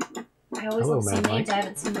on. I always love seeing names I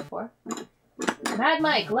haven't seen before. Mad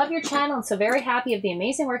Mike, love your channel and so very happy of the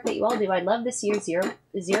amazing work that you all do. I love this year's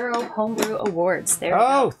Zero Homebrew Awards. There we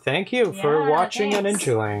go. Thank you for watching and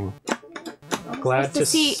enjoying. Glad to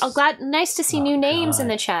see. Nice to see new names in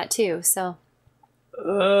the chat too. So,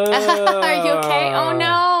 are you okay? Oh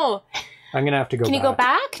no! I'm gonna have to go. Can you go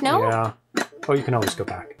back? No. Yeah. Oh, you can always go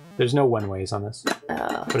back. There's no one ways on this.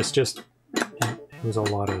 But it's just it was a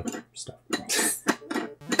lot of stuff.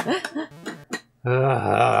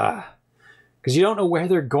 Because you don't know where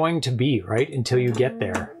they're going to be, right? Until you get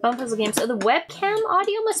there. Bumfuzzle game. So the webcam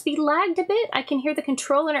audio must be lagged a bit. I can hear the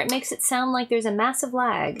controller. It makes it sound like there's a massive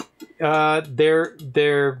lag. Yeah.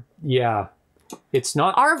 It's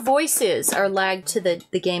not... Our voices are lagged to the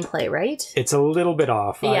gameplay, right? It's a little bit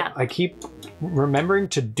off. Yeah. I keep remembering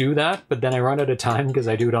to do that, but then I run out of time because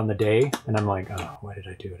I do it on the day, and I'm like, oh, why did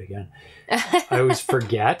I do it again? I always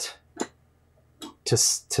forget to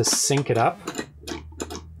sync it up.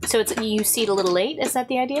 So you seed a little late? Is that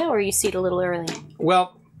the idea? Or you seed a little early?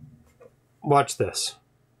 Well, watch this.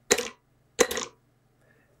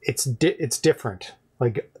 It's different.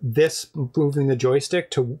 Like this moving the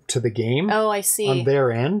joystick to the game. Oh, I see. On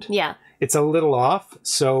their end. Yeah. It's a little off.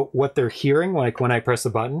 So what they're hearing, like when I press the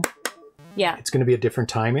button, yeah, it's going to be a different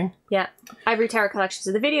timing. Yeah. Ivory Tower Collection.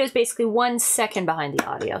 So the video is basically 1 second behind the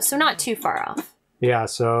audio. So not too far off. Yeah.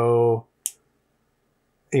 So...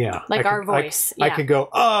 Yeah. Like our voice. I could go,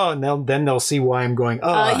 oh, and then they'll see why I'm going,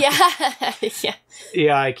 oh. Yeah. Yeah.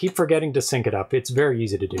 Yeah, I keep forgetting to sync it up. It's very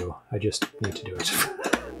easy to do. I just need to do it.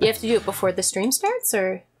 You have to do it before the stream starts,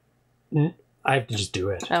 or? I have to just do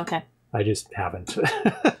it. Okay. I just haven't.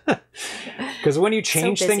 Because when you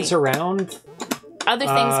change things around... Other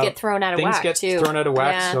things get thrown out of whack, too. Things get thrown out of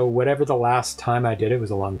whack, so whatever the last time I did, it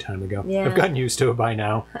was a long time ago. Yeah. I've gotten used to it by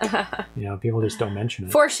now. You know, people just don't mention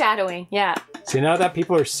it. Foreshadowing, yeah. See, now that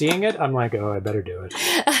people are seeing it, I'm like, oh, I better do it.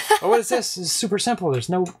 Oh, what is this? This is super simple. There's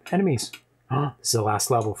no enemies. Oh, this is the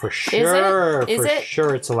last level for sure. Is it? For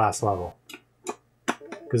sure it's the last level.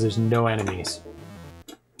 Because there's no enemies.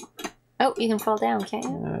 Oh, you can fall down, can't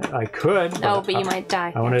you? I could. But you might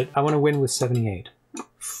die. I want to win with 78.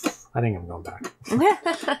 I think I'm going back.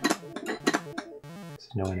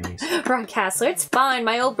 No enemies. Rod Castler, it's fine.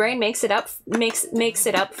 My old brain makes it up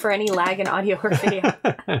for any lag in audio or video.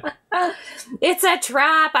 It's a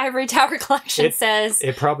trap, Ivory Tower Collection says.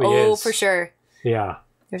 It probably is. Oh, for sure. Yeah.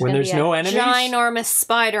 when there's no enemies. Ginormous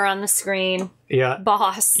spider on the screen. Yeah.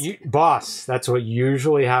 Boss. Boss. That's what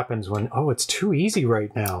usually happens when, oh, it's too easy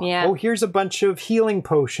right now. Yeah. Oh, here's a bunch of healing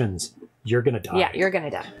potions. You're going to die. Yeah, you're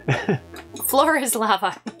going to die. Floor is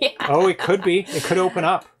lava. Yeah. Oh, it could be. It could open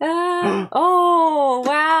up. Oh,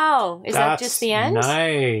 wow. Is that just the end?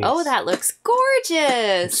 Nice. Oh, that looks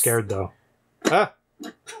gorgeous. I'm scared, though. Ah.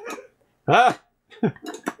 Ah.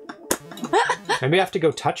 Maybe I have to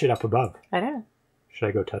go touch it up above. I don't know. Should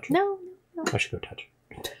I go touch it? No. I should go touch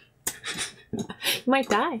it. You might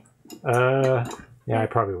die. Yeah, I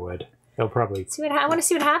probably would. They'll probably... I want to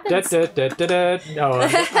see what happens. Oh,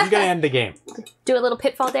 I'm going to end the game. Do a little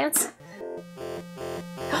pitfall dance.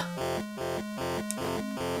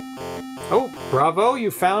 Oh, bravo,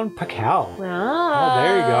 you found Pakal. Oh,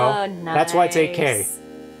 there you go. Nice. That's why it's 8K.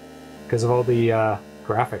 Because of all the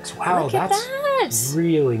graphics. Wow, Look at that's that.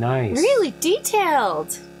 really nice. Really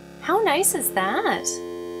detailed. How nice is that?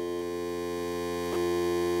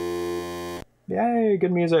 Yay,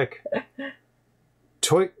 good music.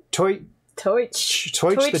 Toich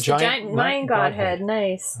the giant mine godhead.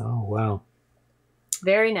 Nice. Oh, wow.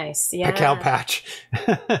 Very nice. Yeah. Pakal patch.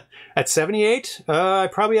 At 78, I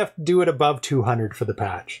probably have to do it above 200 for the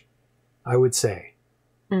patch. I would say.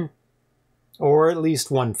 Or at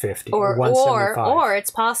least 150 or 175. Or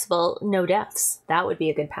it's possible no deaths. That would be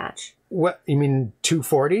a good patch. What, you mean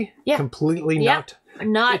 240? Yeah. Completely not.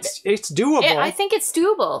 It's doable. I think it's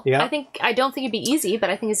doable. Yeah. I don't think it'd be easy, but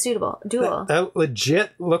I think it's doable. That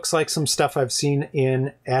legit looks like some stuff I've seen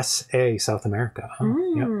in SA, South America. Huh?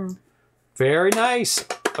 Yep. Very nice.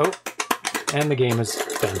 Oh, and the game is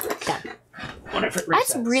done. What if it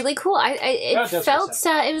resets? That's really cool. It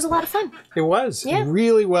was a lot of fun. It was. Yeah.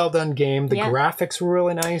 Really well done game. The graphics were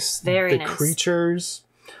really nice. Very nice. The creatures.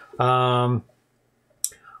 I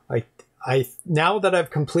now that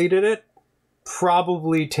I've completed it,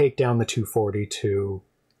 probably take down the 240 to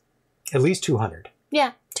at least 200.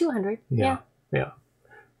 Yeah, 200. Yeah.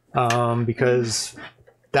 Because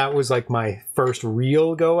that was like my first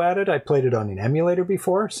real go at it. I played it on an emulator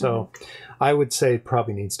before, so I would say it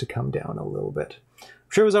probably needs to come down a little bit. I'm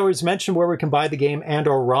sure it was always mentioned where we can buy the game and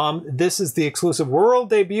or ROM. This is the exclusive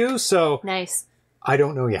world debut, so nice. I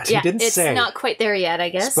don't know yet. Yeah, he didn't say. It's not quite there yet, I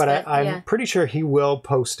guess. But I'm pretty sure he will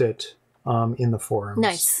post it in the forums.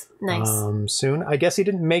 Nice. Soon. I guess he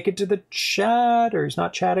didn't make it to the chat, or he's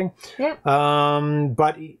not chatting. Yeah.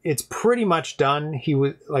 But it's pretty much done. He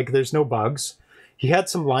was like, there's no bugs. He had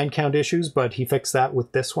some line count issues, but he fixed that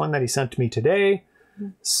with this one that he sent to me today.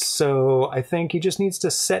 So I think he just needs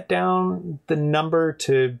to set down the number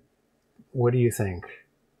to, what do you think?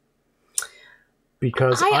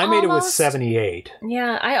 Because I made it with 78.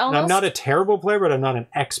 Yeah, I'm not a terrible player, but I'm not an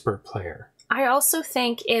expert player. I also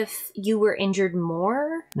think if you were injured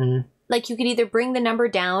more, like you could either bring the number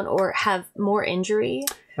down or have more injury.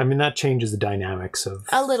 I mean, that changes the dynamics of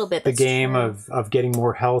a little bit. The game of getting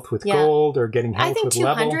more health with gold or getting health with level.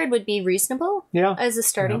 I think 200 would be reasonable. Yeah. As a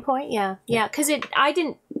starting point. Yeah. Because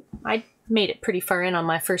I made it pretty far in on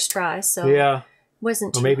my first try, so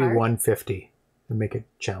wasn't too or maybe hard. 150 to make it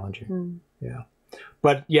challenging. Yeah.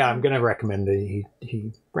 But yeah, I'm going to recommend that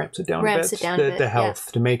he ramps it down a bit. The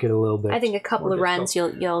health to make it a little bit. I think a couple of runs you'll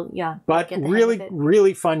But get the really hang of it.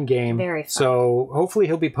 really fun game. Very fun. So hopefully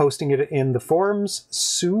he'll be posting it in the forums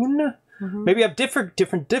soon. Maybe have different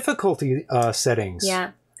difficulty settings.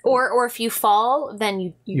 Yeah. Or if you fall,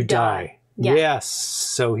 then you die. Yeah. Yes,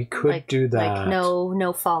 so he could do that. Like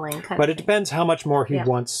no falling. But it depends how much more he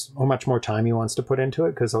wants, how much more time he wants to put into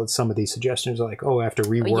it. Because some of these suggestions are like, I have to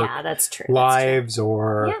rework that's true. lives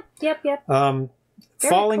or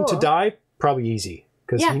falling to die, probably easy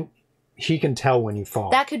because he can tell when you fall.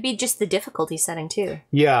 That could be just the difficulty setting too.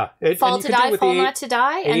 Yeah, fall to die, fall not to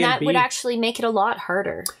die, and that would actually make it a lot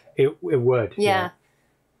harder. It would. Yeah.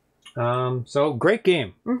 So great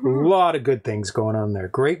game. A lot of good things going on there.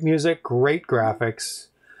 Great music, great graphics,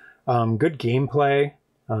 good gameplay.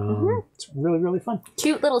 It's really, really fun.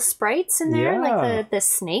 Cute little sprites in there, like the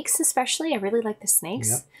snakes especially. I really like the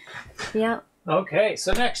snakes. Yeah. Okay,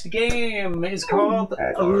 so next game is called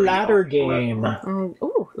Ladder Game.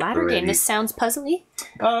 Ooh, Ladder Game. This sounds puzzly.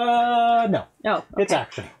 No. Oh, okay. It's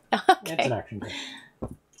action. Okay. It's an action game.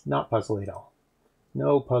 Not puzzly at all.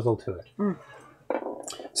 No puzzle to it.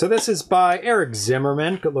 So this is by Erik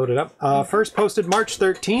Zimmermann. Get loaded up. First posted March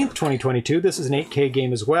 13th, 2022. This is an 8K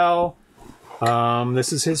game as well.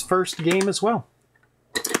 This is his first game as well.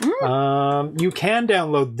 You can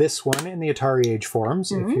download this one in the Atari Age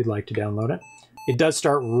forums if you'd like to download it. It does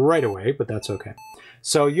start right away, but that's okay.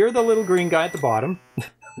 So you're the little green guy at the bottom.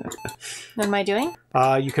 What am I doing?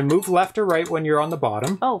 You can move left or right when you're on the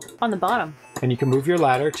bottom. Oh, on the bottom. And you can move your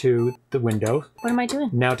ladder to the window. What am I doing?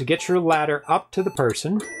 Now to get your ladder up to the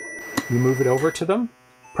person, you move it over to them,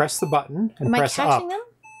 press the button, and press up. Am I catching them?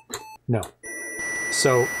 No.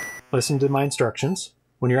 So, listen to my instructions.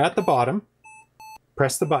 When you're at the bottom,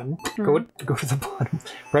 press the button. Go to the bottom.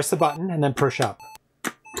 Press the button and then push up.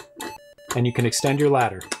 And you can extend your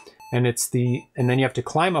ladder. And then you have to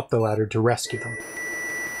climb up the ladder to rescue them.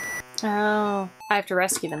 Oh, I have to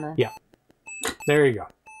rescue them then. Yeah. There you go.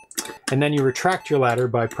 And then you retract your ladder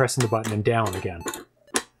by pressing the button and down again.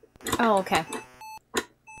 Oh, okay.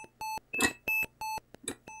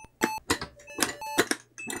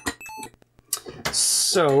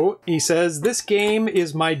 So, he says, this game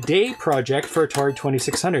is my day project for Atari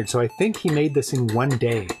 2600. So I think he made this in one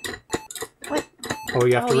day. What? Oh,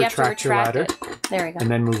 you have to retract your ladder. There we go.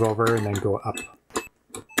 And then move over and then go up.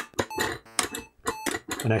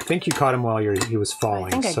 And I think you caught him while he was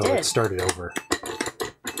falling, so it started over.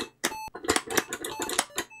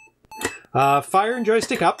 Fire and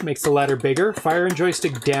joystick up makes the ladder bigger. Fire and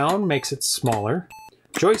joystick down makes it smaller.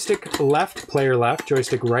 Joystick left, player left.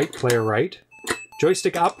 Joystick right, player right.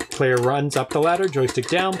 Joystick up, player runs up the ladder. Joystick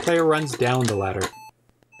down, player runs down the ladder.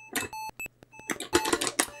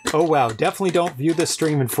 Oh wow, definitely don't view this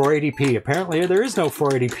stream in 480p. Apparently there is no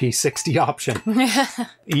 480p 60 option.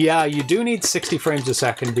 Yeah, you do need 60 frames a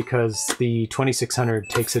second because the 2600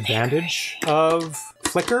 takes advantage of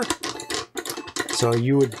flicker. So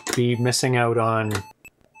you would be missing out on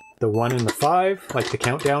the 1 and the 5, like the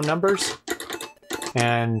countdown numbers.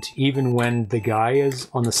 And even when the guy is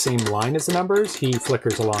on the same line as the numbers, he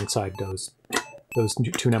flickers alongside those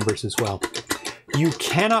two numbers as well. You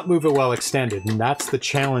cannot move it while extended, and that's the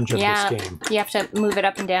challenge of this game. You have to move it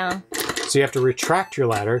up and down. So you have to retract your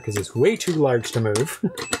ladder, because it's way too large to move,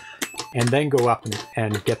 and then go up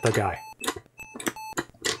and get the guy.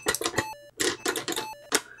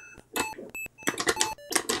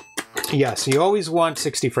 Yeah, so you always want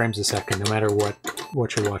 60 frames a second, no matter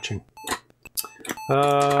what you're watching.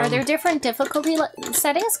 Are there different difficulty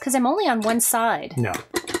settings? Because I'm only on one side. No.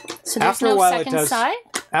 So there's no second side?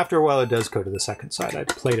 After a while, it does go to the second side. I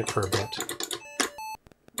played it for a bit.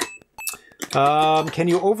 Can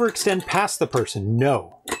you overextend past the person?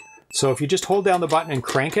 No. So if you just hold down the button and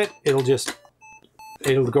crank it, it'll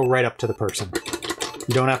go right up to the person.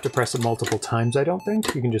 You don't have to press it multiple times, I don't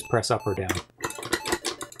think. You can just press up or down.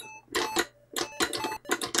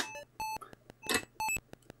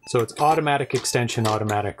 So it's automatic extension,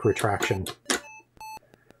 automatic retraction.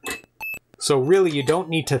 So really, you don't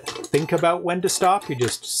need to think about when to stop. You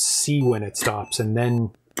just see when it stops, and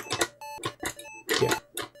then, yeah.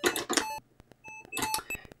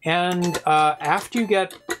 And after you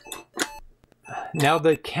get... Now,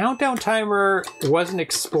 the countdown timer wasn't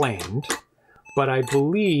explained, but I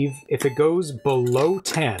believe if it goes below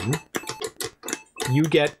 10, you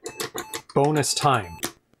get bonus time.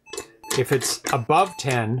 If it's above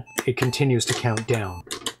 10, it continues to count down.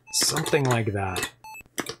 Something like that.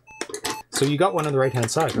 So you got one on the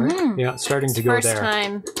right-hand side, right? Yeah, it's starting to go there. First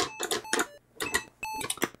time.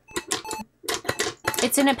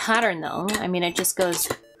 It's in a pattern, though. I mean, it just goes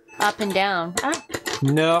up and down. Ah.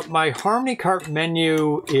 No, my Harmony Cart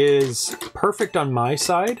menu is perfect on my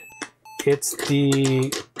side. It's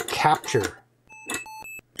the capture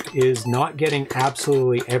is not getting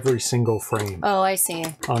absolutely every single frame. Oh, I see.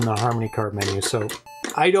 On the Harmony Cart menu. So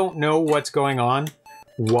I don't know what's going on.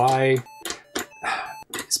 Why?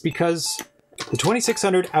 It's because the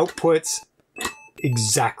 2600 outputs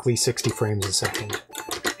exactly 60 frames a second.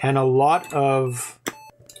 And a lot of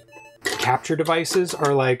capture devices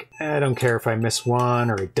are like, I don't care if I miss one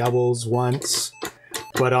or it doubles once.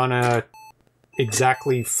 But on a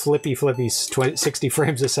exactly flippy 60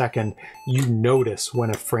 frames a second, you notice when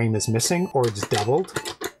a frame is missing or it's doubled.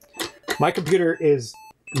 My computer is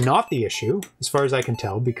not the issue, as far as I can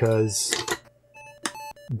tell, because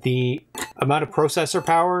the amount of processor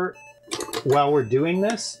power while we're doing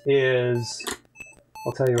this is,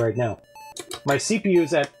 I'll tell you right now, my CPU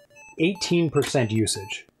is at 18%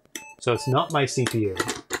 usage. So it's not my CPU.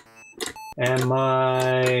 And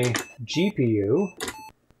my GPU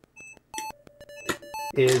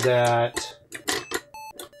is at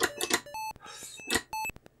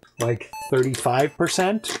like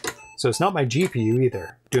 35%. So it's not my GPU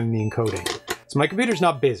either doing the encoding. So my computer's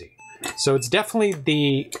not busy. So it's definitely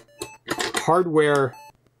the hardware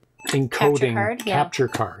encoding capture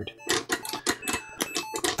card.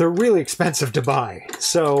 They're really expensive to buy.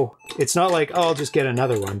 So it's not like, oh, I'll just get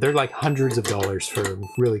another one. They're like hundreds of dollars for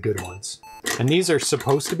really good ones. And these are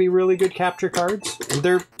supposed to be really good capture cards. And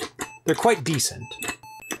they're quite decent.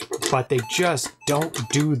 But they just don't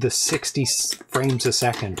do the 60 frames a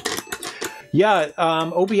second. Yeah,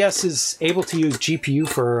 OBS is able to use GPU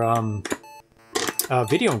for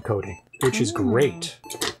video encoding, which is great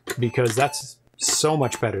because that's so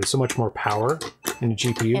much better, so much more power in a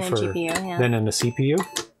GPU, than in a CPU.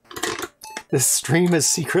 This stream is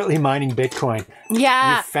secretly mining Bitcoin.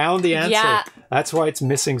 Yeah. You found the answer. Yeah. That's why it's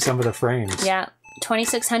missing some of the frames. Yeah.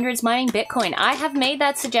 2600's mining Bitcoin. I have made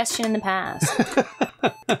that suggestion in the past.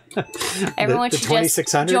 Everyone should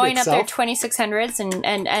just join up their 2600s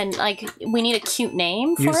and like, we need a cute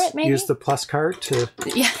name for it, maybe? Use the plus cart to...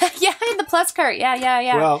 Yeah, the plus cart.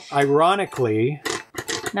 Yeah. Well, ironically...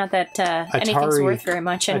 Not that anything's worth very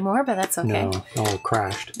much anymore, but that's okay. No, all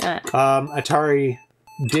crashed. Atari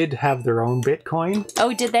did have their own Bitcoin.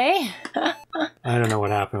 Oh, did they? I don't know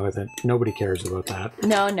what happened with it. Nobody cares about that.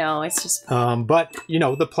 No, it's just... but, you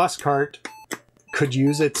know, the plus cart could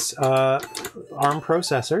use its ARM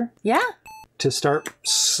processor. Yeah. To start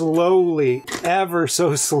slowly, ever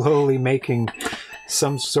so slowly making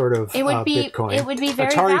some sort of Bitcoin. It would be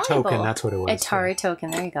very Atari valuable. token, that's what it was. Atari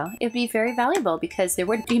token, there you go. It would be very valuable because there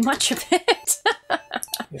wouldn't be much of it.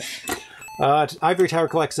 Yeah. Ivory Tower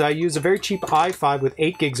collects, I use a very cheap i5 with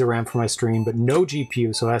 8 gigs of RAM for my stream, but no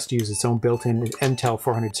GPU, so it has to use its own built-in Intel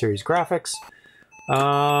 400 series graphics.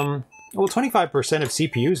 Well, 25% of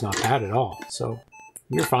CPU is not bad at all, so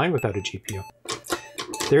you're fine without a GPU.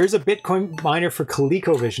 There is a Bitcoin miner for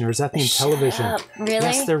ColecoVision, or is that the Intellivision? Really?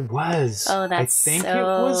 Yes, there was. Oh, that's I think it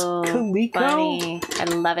was Coleco. Funny. I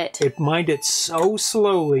love it. It mined it so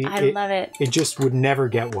slowly. I love it. It just would never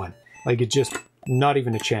get one. Like, it just... Not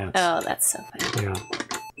even a chance. Oh, that's so funny. Yeah.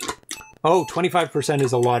 Oh, 25%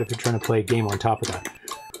 is a lot if you're trying to play a game on top of that.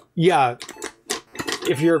 Yeah.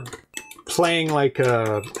 If you're playing like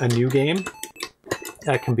a new game,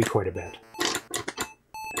 that can be quite a bit.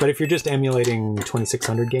 But if you're just emulating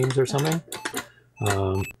 2600 games or something,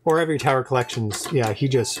 or Every Tower Collections, yeah,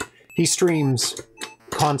 he streams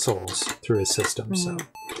consoles through his system, so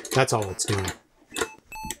that's all it's doing.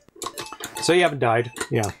 So you haven't died,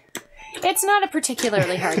 yeah. It's not a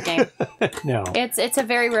particularly hard game. No. It's a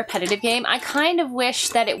very repetitive game. I kind of wish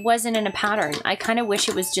that it wasn't in a pattern. I kind of wish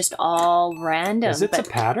it was just all random. Is it a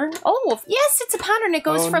pattern? Oh, yes, it's a pattern. It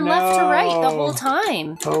goes from left to right the whole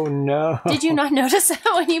time. Oh, no. Did you not notice that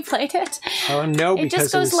when you played it? Oh, no, because it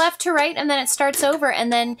just goes left to right, and then it starts over,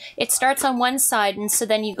 and then it starts on one side, and so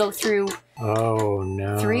then you go through... Oh,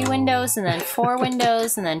 no. 3 windows, and then 4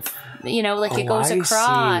 windows, and then... You know, like it goes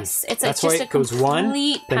across. It's just a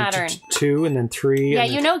complete pattern. 2 and then 3. Yeah,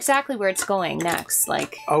 you know exactly where it's going next.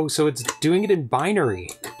 Like, oh, so it's doing it in binary,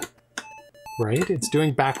 right? It's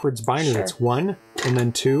doing backwards binary. Sure. It's 1 and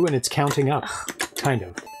then 2, and it's counting up, kind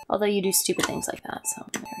of. Although you do stupid things like that, so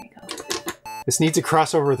there you go. This needs a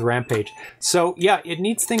crossover with Rampage. So yeah, it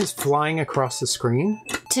needs things flying across the screen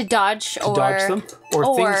to dodge them,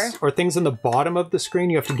 or things on the bottom of the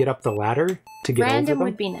screen. You have to get up the ladder to get over them. Random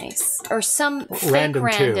would be nice, or some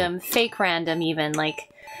fake random even,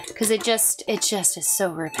 like, because it just is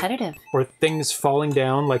so repetitive. Or things falling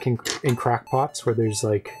down, like in crackpots, where there's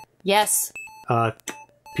like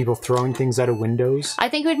people throwing things out of windows. I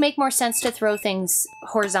think it would make more sense to throw things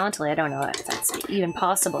horizontally. I don't know if that's even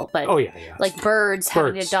possible, but like birds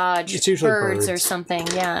having to dodge birds or something.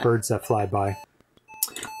 Yeah, birds that fly by.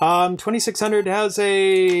 2600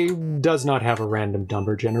 does not have a random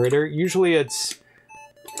number generator. Usually it's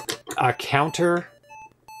a counter,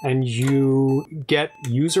 and you get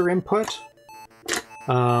user input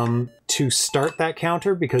to start that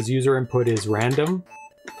counter, because user input is random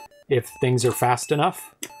if things are fast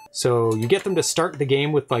enough. So you get them to start the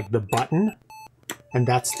game with like the button, and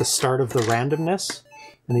that's the start of the randomness.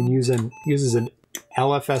 And then uses an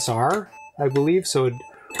LFSR, I believe, so it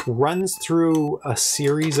runs through a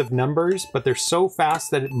series of numbers, but they're so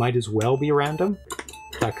fast that it might as well be random.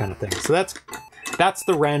 That kind of thing. So that's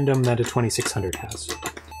the random that a 2600 has.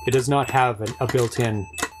 It does not have a built-in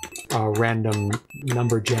random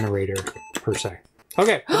number generator per se.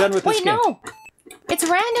 Okay, we're done with this game. Wait, no! It's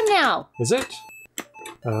random now! Is it?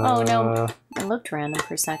 Oh no, it looked random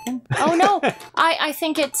for a second. Oh no, I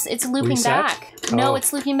think it's looping back. No,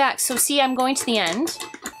 it's looping back. So see, I'm going to the end,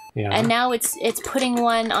 and now it's putting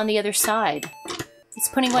one on the other side. It's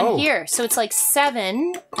putting one here, so it's like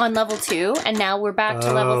 7 on level 2, and now we're back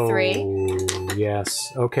to level 3.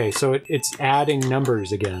 Yes. Okay, so it's adding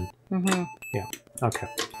numbers again. Mm-hmm. Yeah. Okay.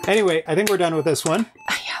 Anyway, I think we're done with this one.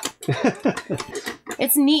 Yeah.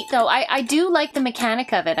 It's neat, though. I do like the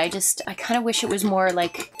mechanic of it. I kind of wish it was more,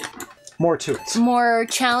 like... More to it. More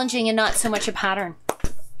challenging and not so much a pattern.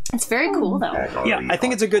 It's very cool, though. Yeah, I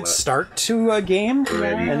think it's a good start to a game.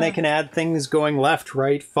 And they can add things going left,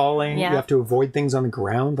 right, falling. You have to avoid things on the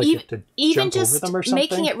ground. Like you have to jump over them or something.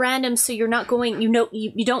 Making it random so you're not going,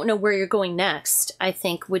 you don't know where you're going next, I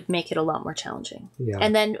think would make it a lot more challenging. Yeah.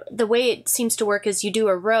 And then the way it seems to work is you do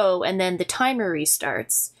a row and then the timer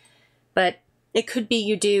restarts. But it could be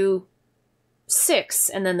you do 6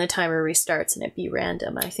 and then the timer restarts and it be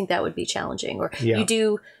random. I think that would be challenging. Or you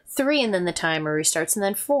do 3 and then the timer restarts and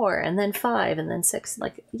then 4 and then 5 and then 6.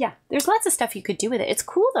 Like, yeah, there's lots of stuff you could do with it. It's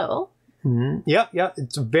cool though. Yeah,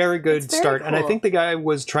 it's a very good start. Cool. And I think the guy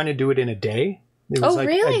was trying to do it in a day. It was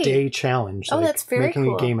a day challenge. Oh, that's very cool.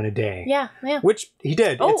 Making a game in a day. Yeah. Which he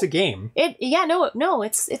did. Oh, it's a game.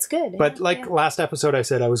 It's good. But last episode I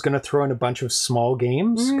said I was going to throw in a bunch of small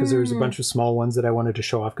games because there's a bunch of small ones that I wanted to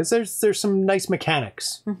show off because there's some nice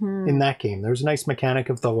mechanics in that game. There's a nice mechanic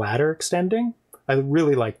of the ladder extending. I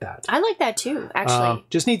really like that. I like that too, actually.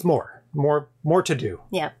 Just needs more to do.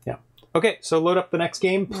 Yeah. Okay, so load up the next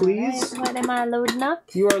game, please. Right. What am I loading up?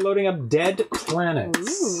 You are loading up Dead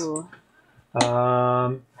Planets. Ooh.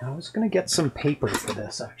 I was going to get some paper for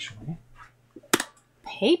this, actually.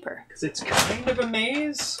 Paper? Because it's kind of a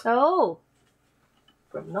maze. Oh.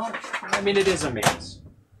 But not... I mean, it is a maze.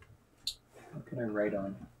 What can I write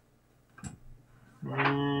on?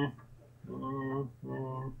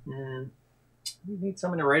 You need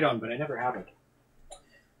something to write on, but I never have it.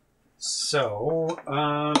 So,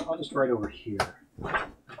 I'll just write over here. I'll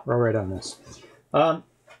write on this.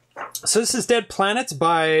 So this is Dead Planets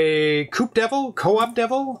by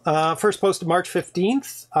Coopdevil. First posted March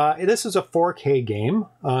 15th. This is a 4K game.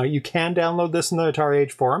 You can download this in the Atari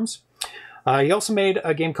Age forums. He also made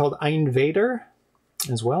a game called Invader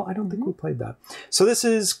as well. I don't think we played that. So this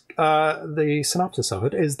is the synopsis of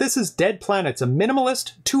it. This is Dead Planets, a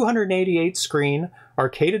minimalist 288 screen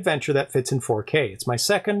arcade adventure that fits in 4K. It's my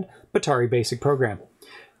second Atari Basic program.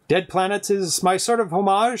 Dead Planets is my sort of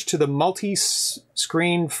homage to the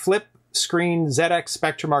multi-screen flip screen ZX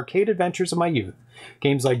Spectrum arcade adventures of my youth.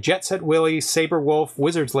 Games like Jet Set Willy, Saber Wolf,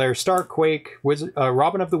 Wizard's Lair, Starquake,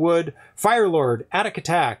 Robin of the Wood, Fire Lord, Attic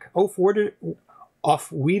Attack, Auf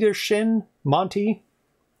Wiedersehen, Monty,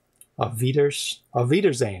 Auf Wiedersehen.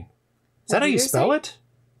 Is that how you spell it?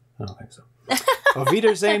 I don't think so. Auf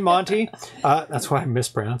Wiedersehen, Monty. That's why I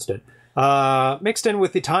mispronounced it. Mixed in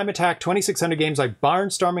with the Time Attack 2600 games like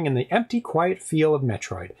Barnstorming and the empty, quiet feel of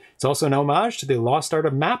Metroid. It's also an homage to the lost art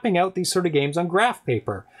of mapping out these sort of games on graph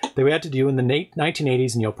paper that we had to do in the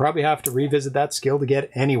 1980s, and you'll probably have to revisit that skill to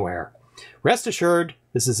get anywhere. Rest assured,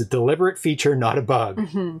 this is a deliberate feature, not a bug.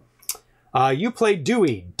 You play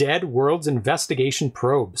Dewey, Dead World's Investigation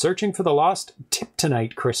Probe, searching for the lost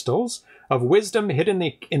Tiptonite crystals of wisdom hidden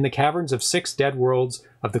in the caverns of 6 dead worlds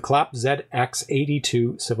of the Clap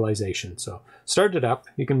ZX82 civilization. So start it up.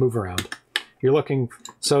 You can move around. You're looking,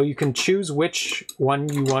 so you can choose which one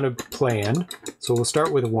you want to play in. So we'll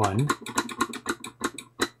start with 1.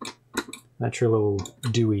 That's your little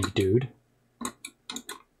Dewey dude.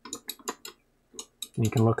 And you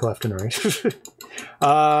can look left and right.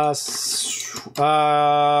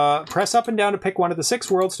 Press up and down to pick one of the 6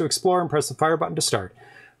 worlds to explore and press the fire button to start.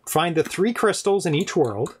 Find the 3 crystals in each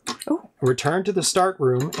world, return to the start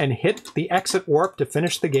room, and hit the exit warp to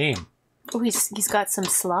finish the game. Oh, he's got some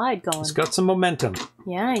slide going. He's got some momentum.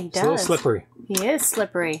 Yeah, he does. It's a little slippery. He is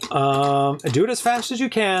slippery. Do it as fast as you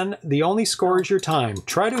can. The only score is your time.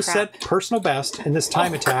 Try to set personal best in this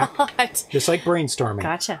time attack, just like brainstorming.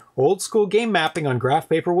 Gotcha. Old school game mapping on graph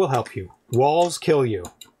paper will help you. Walls kill you.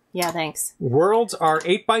 Yeah, thanks. Worlds are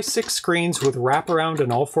 8x6 screens with wraparound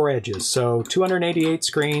on all 4 edges, so 288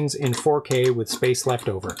 screens in 4K with space left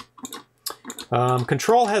over.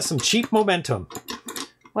 Control has some cheap momentum.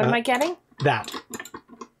 What am I getting? That.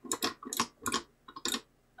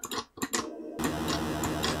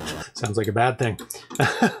 Sounds like a bad thing.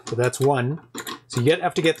 But that's 1. So you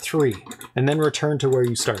have to get 3, and then return to where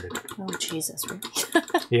you started. Oh, Jesus, really?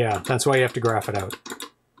 Yeah, that's why you have to graph it out.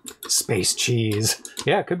 Space cheese.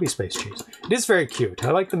 Yeah, it could be space cheese. It is very cute.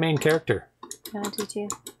 I like the main character. I do too.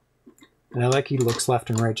 And I like he looks left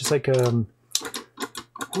and right. Just like,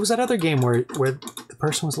 what was that other game where the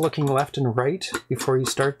person was looking left and right before you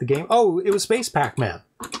start the game? Oh, it was Space Pac-Man.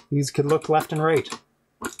 You could look left and right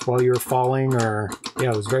while you were falling or...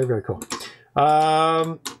 Yeah, it was very, very cool.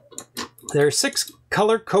 There are 6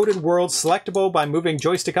 color-coded worlds selectable by moving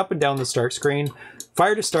joystick up and down the start screen.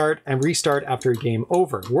 Fire to start and restart after game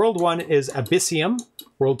over. World 1 is Abyssium.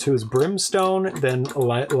 World 2 is Brimstone, then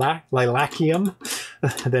Lilacium,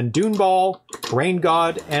 then Duneball, Rain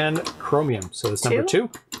God, and Chromium. So it's number 2?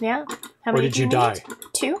 Yeah. How many did you die?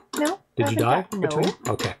 2? No. Did you die? No. Between?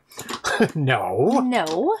 Okay. No.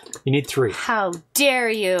 No. You need 3. How dare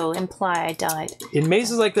you imply I died? In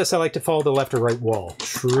mazes like this, I like to follow the left or right wall.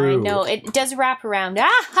 True. I know. It does wrap around.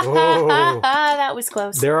 Ah! Oh. That was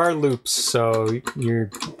close. There are loops, so you're...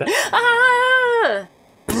 Ah!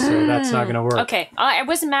 So that's not going to work. Okay. I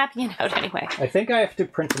wasn't mapping it out anyway. I think I have to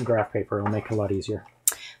print some graph paper. It'll make it a lot easier.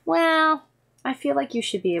 Well, I feel like you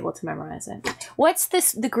should be able to memorize it. What's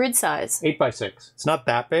the grid size? 8 by 6. It's not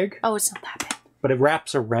that big. Oh, it's not that big. But it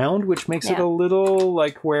wraps around, which makes it a little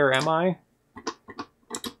like, where am I?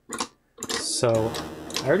 So,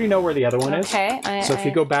 I already know where the other one is. Okay. So if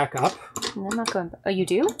you go back up. I'm not going. Oh, you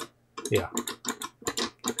do? Yeah.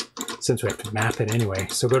 Since we have to map it anyway.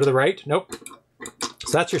 So go to the right. Nope.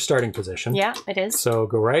 So that's your starting position. Yeah, it is. So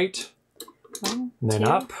go right. 1, and then 2.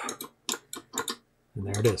 up. And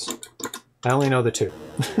there it is. I only know the 2.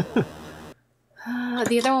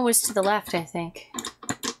 The other one was to the left, I think.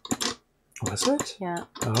 Was it? Yeah.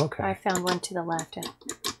 Oh, okay. I found one to the left. I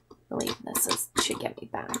believe this should get me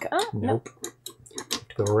back. Oh, nope.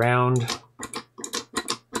 Go around.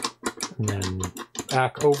 And then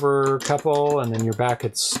back over a couple, and then you're back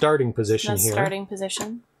at starting position here. Starting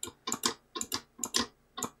position.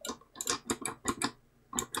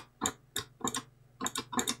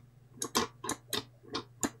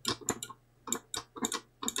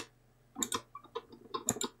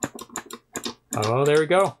 Oh, there we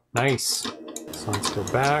go. Nice. So let's go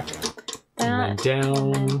back. And then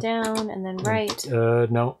down. And then down, and then right.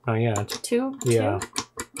 No, not yet. 2? Yeah.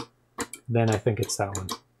 2? Then I think it's that one.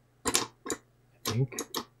 I think.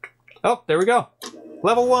 Oh, there we go.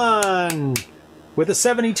 Level 1 with a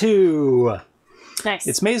 72. Nice.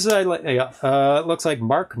 It's mazes I like. It looks like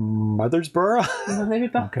Mark Mothersborough.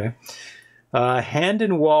 Okay. Hand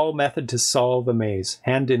in wall method to solve a maze.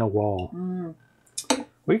 Hand in a wall.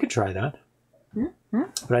 We could try that.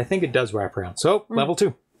 But I think it does wrap around. So, level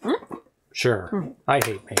 2. Sure. I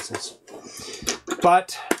hate mazes.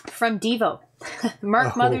 But... From Devo.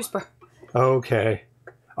 Mark Mothersborough. Okay.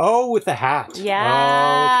 Oh, with the hat.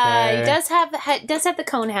 Yeah. Okay. He does have the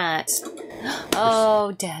cone hat.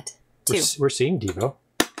 Oh, dead. 2. We're seeing Devo.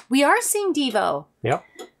 We are seeing Devo. Yep.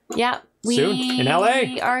 Yeah. Soon. In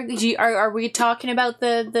LA. Are we talking about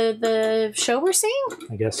the show we're seeing?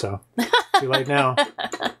 I guess so. Too late now.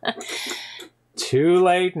 Too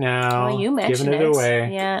late now. Well, you mentioned Giving it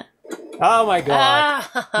away. Yeah. Oh my god.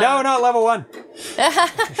 No, not level 1.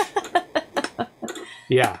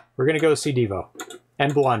 Yeah, we're going to go see Devo.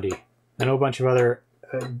 And Blondie. And a whole bunch of other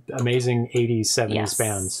amazing 80s, 70s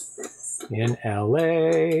bands. In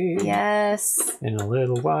LA. Yes. In a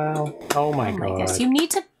little while. Oh my god. Gosh. You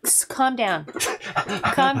need to calm down.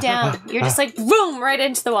 Calm down. You're just like, boom, right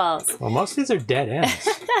into the walls. Well, most of these are dead ends.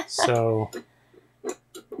 So...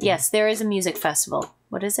 Yes, there is a music festival.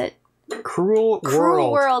 What is it? Cruel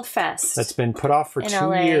World Fest. That's been put off for 2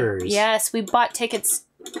 LA. years. Yes, we bought tickets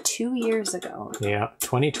 2 years ago. Yeah,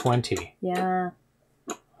 2020. Yeah.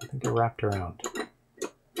 I think it wrapped around.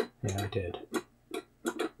 Yeah, I did.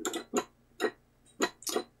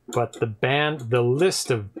 But the list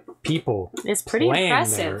of people it's pretty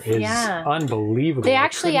impressive. There is unbelievable. They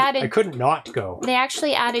actually I couldn't not go. They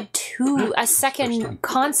actually added a second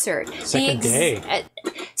concert. Second day.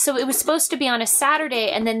 So it was supposed to be on a Saturday,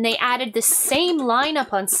 and then they added the same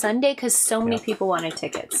lineup on Sunday because so many people wanted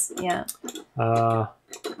tickets. Yeah.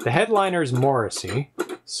 The headliner's Morrissey,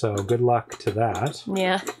 so good luck to that.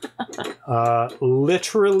 Yeah.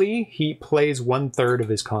 Literally, he plays 1/3 of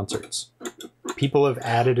his concerts. People have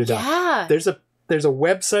added it up. There's a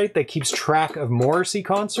website that keeps track of Morrissey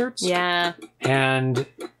concerts. Yeah. And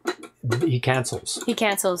he cancels. He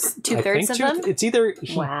cancels 2/3 of them? It's either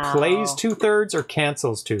he plays 2/3 or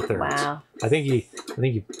cancels 2/3. Wow. I think he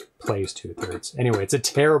plays 2/3. Anyway, it's a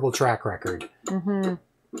terrible track record. Mm-hmm.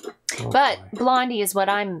 But boy. Blondie is what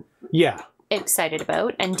I'm excited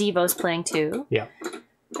about, and Devo's playing too. Yeah.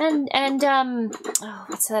 And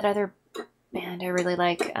what's that other band I really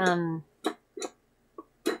like? I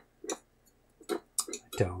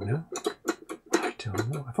don't know.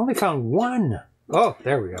 I've only found one. Oh,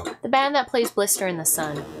 there we go. The band that plays Blister in the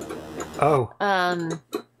Sun. Oh.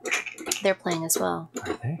 They're playing as well.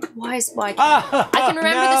 Are they? Why I can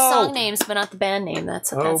remember the song names, but not the band name.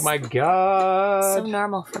 That's my god. So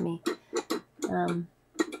normal for me.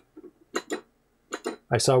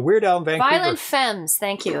 I saw Weird Al in Vancouver. Violent Femmes,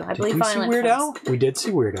 thank you. I believe Violent Femmes. Did we see Weird Al? We did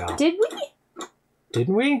see Weird Al. Did we?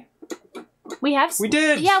 Didn't we? We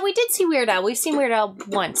did. Yeah, we did see Weird Al. We've seen Weird Al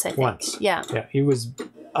once, I think. Once. Yeah. Yeah, he was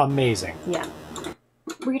amazing. Yeah.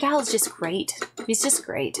 Weird Al is just great. He's just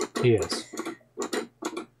great. He is.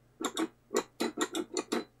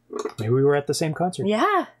 Maybe we were at the same concert.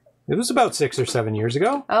 Yeah. It was about 6 or 7 years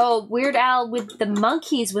ago. Oh, Weird Al with the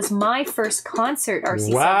Monkees was my first concert,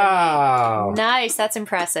 RC78. Wow. Nice, that's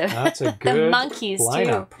impressive. That's a good The Monkees,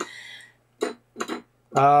 lineup. Too.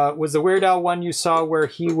 Was the Weird Al one you saw where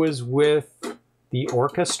he was with the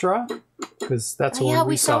orchestra? Because that's the one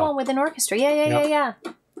we saw. Saw one with an orchestra. Yeah.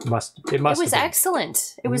 It must. It was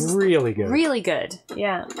excellent. It was really good. Really good.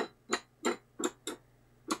 Yeah.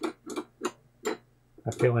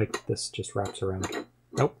 I feel like this just wraps around.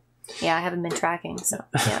 Nope. Yeah, I haven't been tracking, so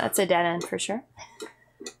yeah, that's a dead end for sure.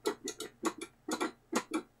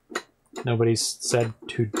 Nobody's said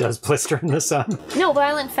who does Blister in the Sun. No,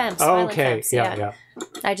 Violent Femmes. Oh, Violent okay, Femmes, yeah.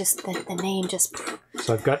 I just the name just.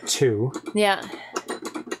 So I've got 2. Yeah.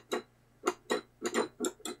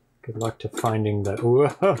 Good luck to finding the.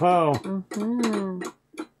 Whoa.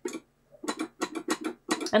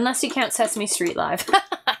 Unless you count Sesame Street Live.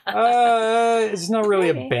 It's not really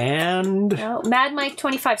a band. No. Mad Mike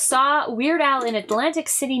 25 saw Weird Al in Atlantic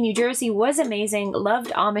City, New Jersey. Was amazing.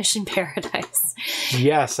 Loved Amish in Paradise.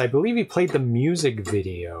 Yes, I believe he played the music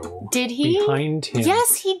video. Did he? Behind him.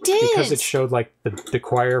 Yes, he did. Because it showed like the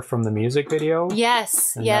choir from the music video.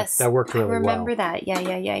 Yes, and yes. That worked really well. I remember that.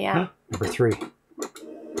 Yeah. Number 3.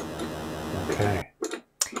 Okay.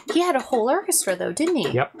 He had a whole orchestra though, didn't he?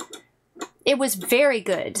 Yep. It was very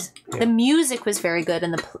good. Yeah. The music was very good,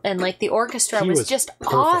 and like the orchestra was just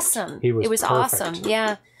perfect. Awesome. It was perfect. Awesome.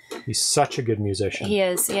 Yeah. He's such a good musician. He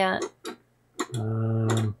is. Yeah.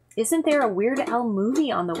 Isn't there a Weird Al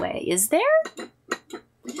movie on the way? Is there?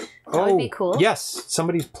 That would be cool. Yes,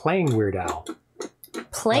 somebody's playing Weird Al.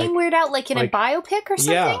 Playing Weird Al, like in a biopic or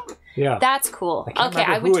something? Yeah. That's cool. Okay,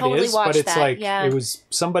 I would totally watch but it's that. like yeah. It was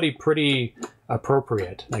somebody pretty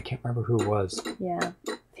appropriate. I can't remember who it was. Yeah.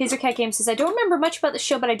 Tasercat Game says, I don't remember much about the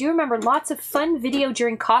show, but I do remember lots of fun video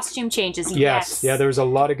during costume changes. Yes. Yeah, there was a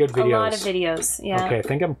lot of good videos. A lot of videos, yeah. Okay, I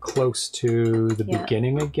think I'm close to the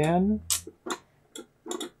beginning again.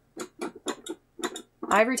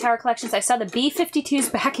 Ivory Tower Collections. I saw the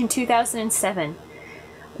B-52s back in 2007.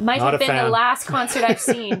 Might Not have been fan. the last concert I've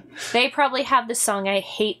seen. They probably have the song I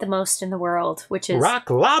hate the most in the world, which is... Rock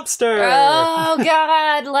Lobster! Oh,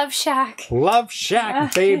 God. Love Shack. Love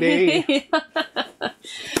Shack, baby!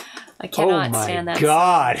 I cannot stand that Oh, my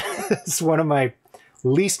God. It's one of my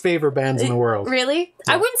least favorite bands in the world. Really?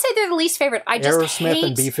 Yeah. I wouldn't say they're the least favorite. I just Aerosmith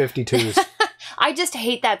and B-52s. I just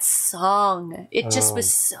hate that song. It just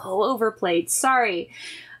was so overplayed. Sorry.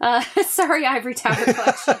 Sorry, Ivory Tower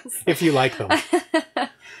Collections. If you like them.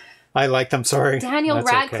 I like them, sorry. Daniel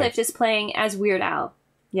Radcliffe is playing as Weird Al.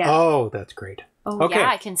 Yeah. Oh, that's great. Oh, okay. Yeah,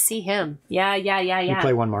 I can see him. Yeah. You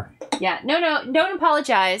play one more. Yeah. No, don't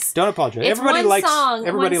apologize. Don't apologize. It's everybody likes song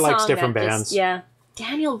different bands. Yeah.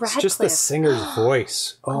 Daniel Radcliffe. It's just the singer's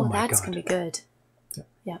voice. Oh, my God. That's going to be good.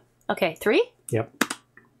 Yeah. Okay, 3? Yep.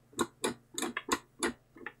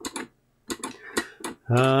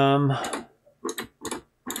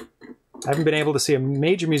 I haven't been able to see a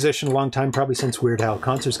major musician in a long time, probably since Weird Al.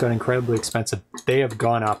 Concerts got incredibly expensive. They have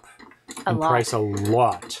gone up in price a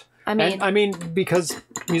lot. I mean, because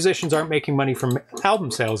musicians aren't making money from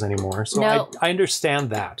album sales anymore, so I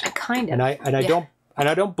understand that. Kind of. And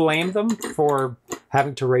I don't blame them for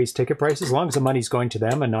having to raise ticket prices, as long as the money's going to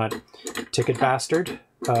them and not Ticket Bastard,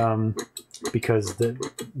 because a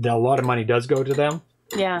lot of money does go to them.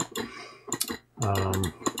 Yeah.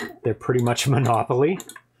 They're pretty much a monopoly.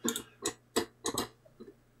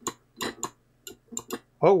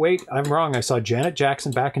 Oh, wait, I'm wrong. I saw Janet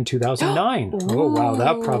Jackson back in 2009. Oh, wow,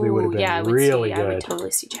 that probably would have been really good. I would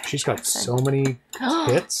totally see Janet She's got Jackson. so many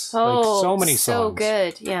hits. Oh, so many songs. So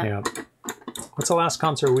good, yeah. What's the last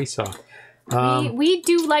concert we saw? We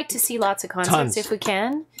do like to see lots of concerts if we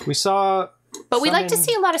can. We saw... But we like to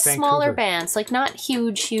see a lot of smaller bands, like not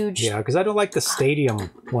huge... Yeah, because I don't like the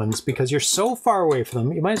stadium ones, because you're so far away from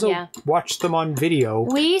them. You might as well watch them on video.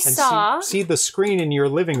 See the screen in your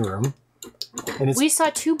living room. And we saw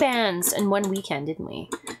 2 bands in one weekend, didn't we?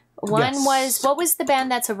 One was... What was the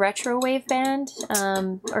band that's a retro wave band?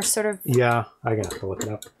 Or sort of... Yeah, I'm going to have to look it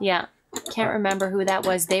up. Yeah. Can't remember who that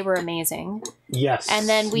was. They were amazing. Yes. And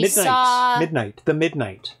then we saw... The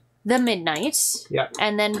Midnight. Yeah.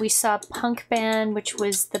 And then we saw punk band, which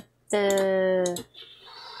was the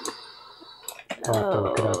I'll have to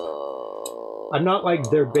look it up. I'm not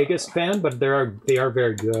like their biggest fan, but they are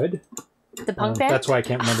very good. The punk band? That's why I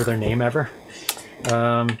can't remember their name ever.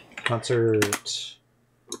 Concert...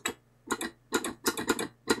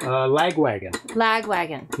 Lagwagon.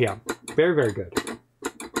 Lagwagon. Yeah. Very, very good.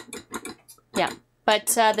 Yeah. But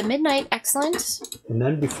the Midnight, excellent. And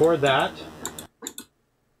then before that...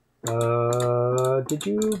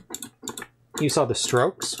 you saw the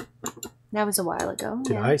Strokes? That was a while ago.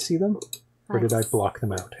 Did I see them? Or did I block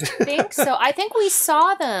them out? I think so. I think we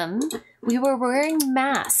saw them. We were wearing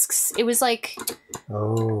masks. It was like...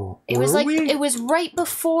 Oh. It was like... It was right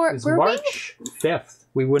before... It was March 5th.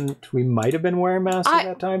 We might have been wearing masks at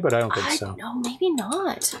that time, but I don't think so. No, maybe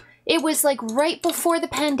not. It was like right before the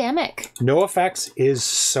pandemic. NoFX is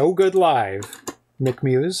so good live,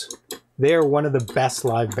 McMuse. They are one of the best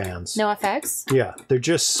live bands. NoFX? Yeah, they're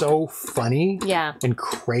just so funny and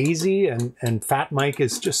crazy, and Fat Mike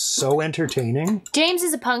is just so entertaining. James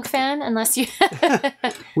is a punk fan, unless you...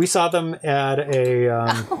 We saw them at a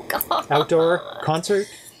outdoor concert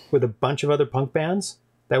with a bunch of other punk bands.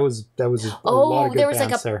 That was a lot of good bands there was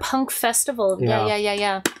like a there. punk festival.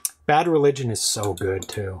 Yeah. Bad Religion is so good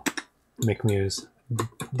too, McMuse.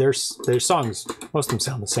 Their songs, most of them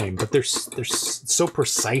sound the same, but they're so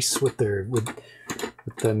precise with the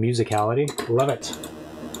musicality. Love it.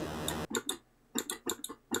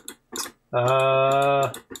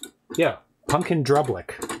 Yeah, Pumpkin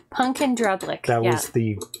Drublick. Pumpkin Drublick. That was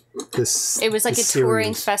it was like a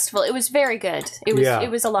touring festival. It was very good. It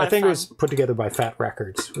was a lot of fun. I think it was put together by Fat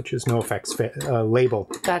Records, which is NoFX label.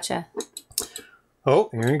 Gotcha.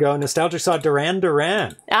 Oh, here you go. Nostalgia saw Duran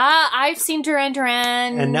Duran. I've seen Duran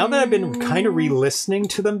Duran. And now that I've been kind of re-listening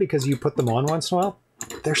to them because you put them on once in a while,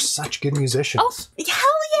 they're such good musicians. Oh, hell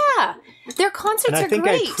yeah. Their concerts are great. And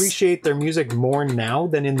I think I appreciate their music more now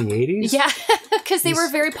than in the 80s. Yeah, because they were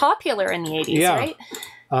very popular in the 80s, right?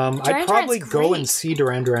 I'd probably go and see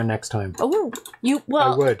Duran Duran next time. Oh,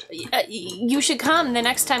 I would. You should come the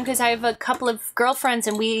next time because I have a couple of girlfriends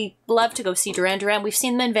and we love to go see Duran Duran. We've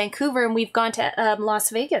seen them in Vancouver and we've gone to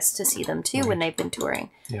Las Vegas to see them too when they've been touring.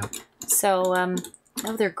 Yeah. So,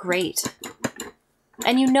 they're great.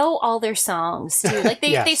 And you know all their songs too. Like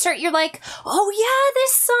they start, you're like, oh yeah,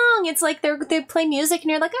 this song. It's like they play music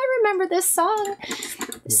and you're like, I remember this song.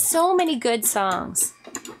 So many good songs.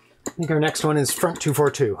 I think our next one is Front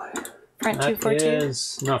 242. Front 242? That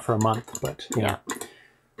is not for a month, but yeah.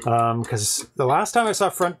 Because the last time I saw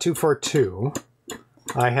Front 242,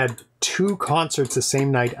 I had 2 concerts the same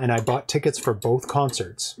night, and I bought tickets for both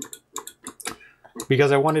concerts.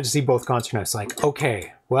 Because I wanted to see both concerts, and I was like,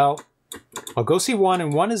 okay, well, I'll go see one,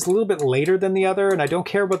 and one is a little bit later than the other, and I don't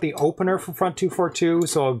care about the opener for Front 242,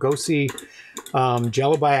 so I'll go see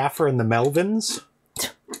Jello Biafra and the Melvins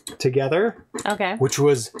together. Okay. Which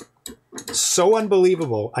was so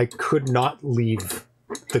unbelievable, I could not leave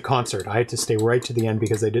the concert. I had to stay right to the end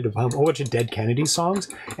because they did a whole bunch of Dead Kennedy songs,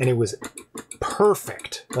 and it was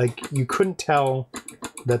perfect. Like, you couldn't tell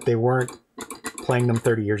that they weren't playing them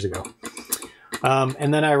 30 years ago.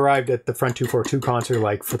 And then I arrived at the Front 242 concert,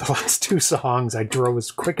 like, for the last 2 songs. I drove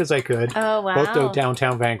as quick as I could. Oh, wow. Both to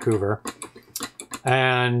downtown Vancouver.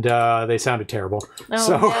 And they sounded terrible.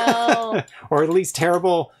 Oh, no. Or at least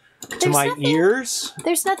terrible to my ears.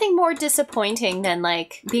 There's nothing more disappointing than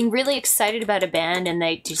like being really excited about a band and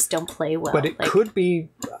they just don't play well. But it could be,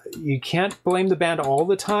 you can't blame the band all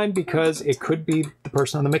the time because it could be the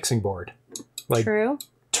person on the mixing board. Like,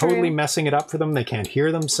 totally messing it up for them. They can't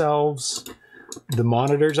hear themselves. The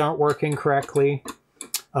monitors aren't working correctly.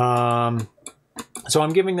 So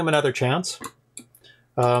I'm giving them another chance.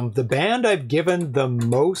 The band I've given the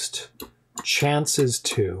most chances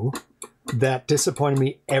to that disappointed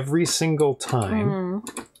me every single time,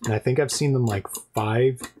 and I think I've seen them like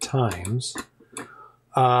 5 times.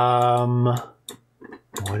 What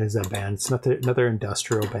is that band? It's another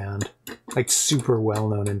industrial band, like super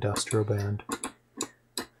well-known industrial band.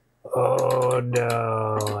 Oh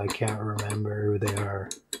no, I can't remember who they are.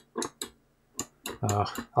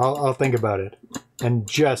 I'll think about it. And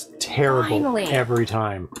just terrible every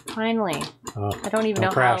time. Finally. I don't even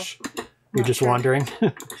know Crash. You're just wandering?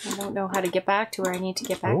 I don't know how to get back to where I need to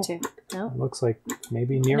get back to. No? It looks like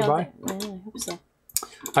maybe nearby. No, I hope so.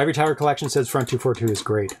 Ivory Tower Collection says Front 242 is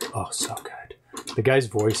great. Oh, so good. The guy's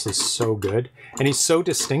voice is so good. And he's so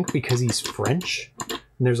distinct because he's French. And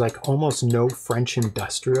there's like almost no French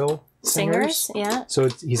industrial singers. Yeah. So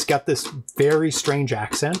he's got this very strange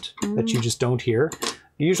accent that you just don't hear.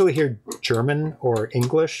 You usually hear German or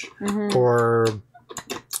English or,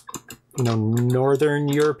 you know, Northern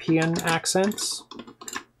European accents,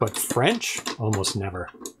 but French, almost never.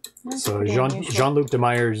 So Jean-Luc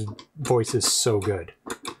Demeyer's voice is so good.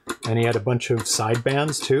 And he had a bunch of side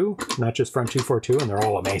bands too, not just Front 242, and they're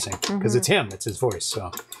all amazing because it's him, it's his voice.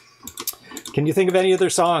 So, can you think of any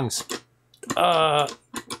other songs? Of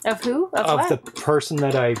who? Of what? The person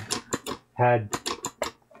that I had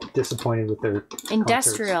disappointed with their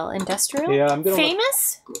industrial. Yeah, I'm gonna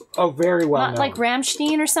famous. Very well. Not like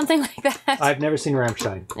Rammstein or something like that. I've never seen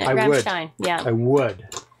Rammstein. Rammstein, yeah. I would.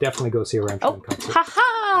 definitely go see a Round Oh, concert.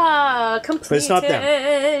 haha! Completed. But it's not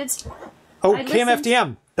them. Oh,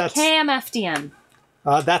 KMFDM. That's KMFDM.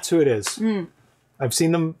 That's who it is. I've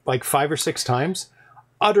seen them like 5 or 6 times.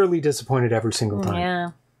 Utterly disappointed every single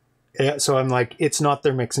time. Yeah. So I'm like, it's not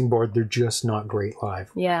their mixing board. They're just not great live.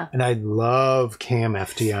 Yeah. And I love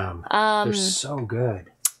KMFDM. They're so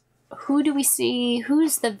good. Who do we see?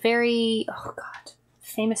 Who's the very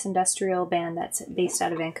famous industrial band that's based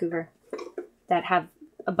out of Vancouver that have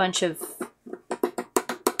a bunch of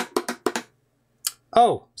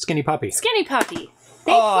Skinny Puppy. Skinny Puppy.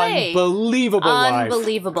 They play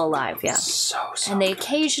unbelievable live, yeah. So and they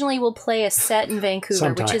occasionally will play a set in Vancouver,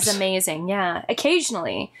 Sometimes. which is amazing. Yeah,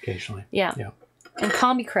 occasionally. Yeah. And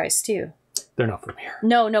Combi Christ too. They're not from here.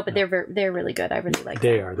 No, but they're really good. I really like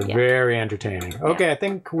them. They are. They're very entertaining. Okay, I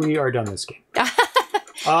think we are done this game.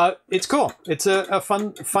 It's cool. It's a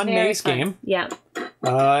fun maze game. Yeah.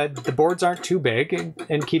 The boards aren't too big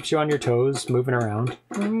and keeps you on your toes, moving around.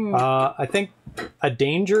 I think a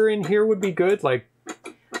danger in here would be good, like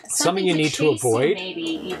something you need to avoid. Maybe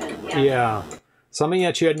even. Yeah. Something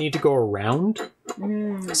that you need to go around.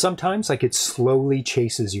 Sometimes, like it slowly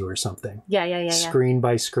chases you or something. Yeah. Screen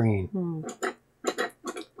by screen.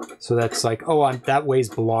 So that's like, that way's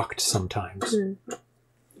blocked sometimes.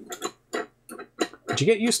 But you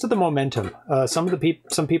get used to the momentum. Some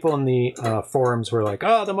people in the forums were like,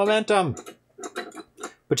 "Oh, the momentum."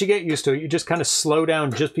 But you get used to it. You just kind of slow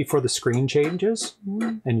down just before the screen changes,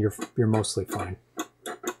 and you're mostly fine.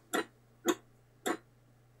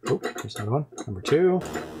 Oh, there's another one. Number 2.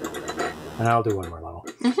 And I'll do one more level.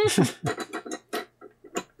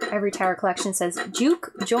 Every Tower Collection says,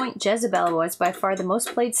 Juke Joint Jezebel was by far the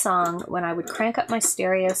most played song when I would crank up my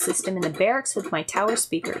stereo system in the barracks with my tower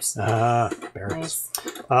speakers. Barracks. Nice.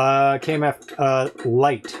 KMF,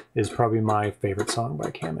 Light is probably my favorite song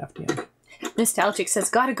by KMFDM. Nostalgic says,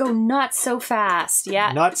 gotta go not so fast.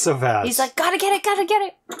 Yeah. Not so fast. He's like, gotta get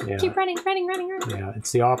it. Yeah. Keep running. Yeah,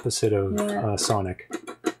 it's the opposite of Sonic.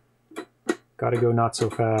 Gotta go not so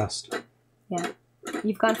fast. Yeah.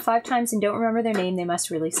 You've gone 5 times and don't remember their name. They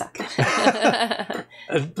must really suck.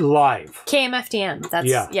 Live. KMFDM. That's,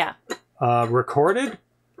 yeah. Recorded?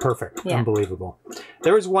 Perfect. Yeah. Unbelievable.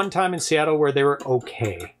 There was one time in Seattle where they were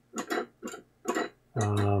okay.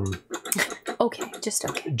 Just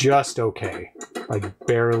okay. Just okay. Like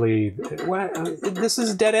barely. This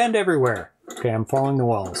is dead end everywhere. Okay, I'm following the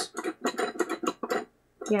walls.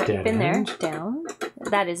 Yeah, you've been there. Down.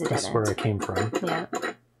 That is a dead end. That's where I came from. Yeah.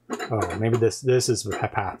 Oh, maybe this is a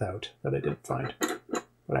path out that I didn't find.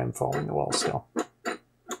 But I'm following the wall still.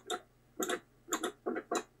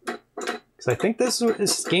 Because I think this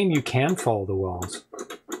game you can follow the walls.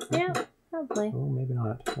 Yeah, probably. Oh, maybe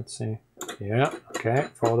not. Let's see. Yeah, okay.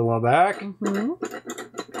 Follow the wall back. Mm-hmm.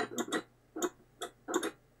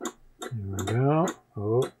 There we go.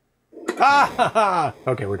 Oh. Ah!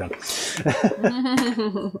 Okay, we're done.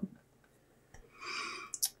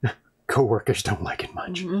 Co-workers don't like it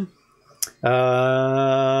much.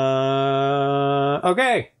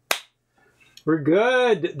 Okay. We're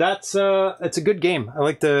good. That's it's a good game. I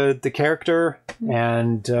like the character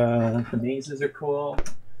and the mazes are cool.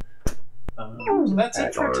 So that's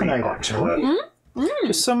it for tonight, actually.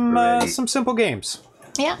 Just some simple games.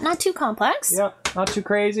 Yeah, not too complex. Yeah, not too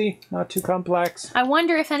crazy, not too complex. I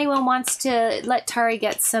wonder if anyone wants to let Tari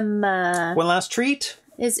get some... one last treat?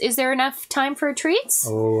 Is there enough time for treats?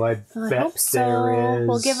 Oh, I bet hope so. there is.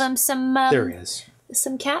 We'll give him some... there is.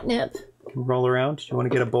 Some catnip. Roll around. Do you want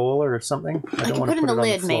to get a bowl or something? I don't want to put it in the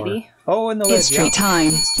lid, maybe. Oh, in the lid. It's treat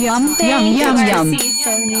time. Yum, Thank yum, you, yum, yum.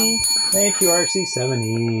 RC70. Thank you,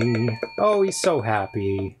 RC70. Oh, he's so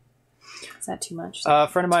happy. Is that too much? A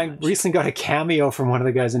friend of mine recently got a cameo from one of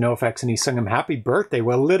the guys in NoFX, and he sung him "Happy Birthday"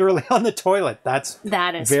 while literally on the toilet. That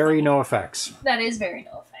is very funny. NoFX. That is very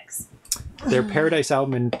NoFX. Their Paradise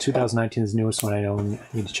album in 2019 is the newest one I know, and I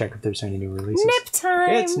need to check if there's any new releases. Nip time!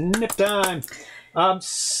 It's nip time!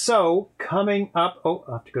 So, coming up... Oh,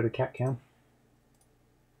 I'll have to go to Cat Cam.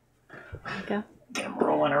 Go. Get him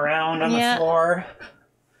rolling around on the floor.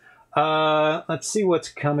 Let's see what's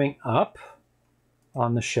coming up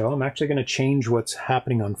on the show. I'm actually going to change what's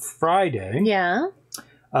happening on Friday. Yeah.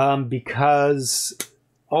 Because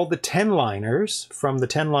all the 10-liners from the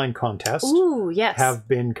 10-line contest have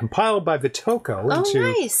been compiled by Vitoko into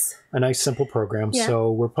a nice simple program. Yeah. So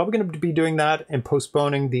we're probably going to be doing that and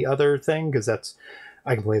postponing the other thing because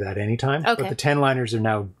I can play that anytime. Okay. But the 10-liners are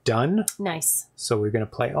now done. Nice. So we're going to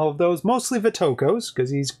play all of those, mostly Vitoko's because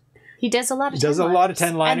he does a lot of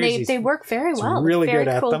 10-liners. And they work very well. Really very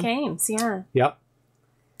good at cool them. Games, yeah. Yep.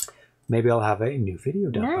 Maybe I'll have a new video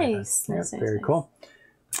done. Nice. By then. Very cool.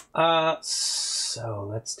 So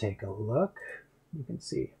let's take a look. You can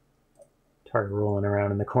see Atari rolling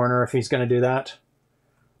around in the corner if he's going to do that.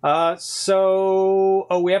 We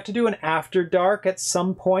have to do an After Dark at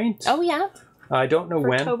some point. Oh, yeah. I don't know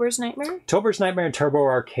when. October's Nightmare? October's Nightmare and Turbo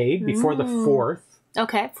Arcade before the 4th.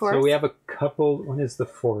 Okay, 4th. So we have a couple. When is the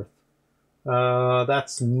 4th?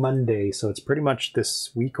 That's Monday, so it's pretty much this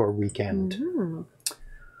week or weekend.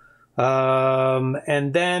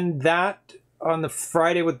 And then that on the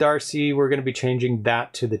Friday with Darcy, we're going to be changing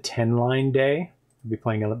that to the 10-line day. We'll be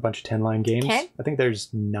playing a bunch of 10-line games. Okay. I think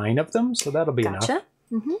there's 9 of them, so that'll be enough.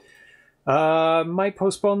 Mm-hmm. Might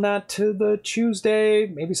postpone that to the Tuesday.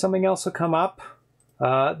 Maybe something else will come up.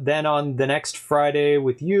 Then on the next Friday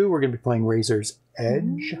with you, we're going to be playing Razor's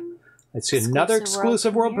Edge. It's another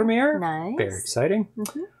exclusive world premiere. Nice. Very exciting.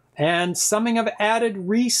 And something I've added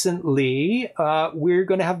recently, we're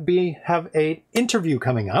going to have an interview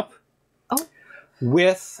coming up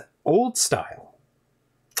with Old Style,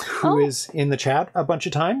 who is in the chat a bunch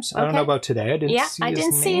of times. I don't know about today. I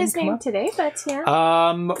didn't see his name today, but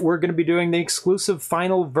yeah. We're going to be doing the exclusive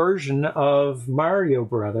final version of Mario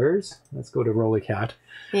Brothers. Let's go to Rolly Cat.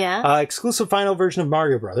 Yeah. Exclusive final version of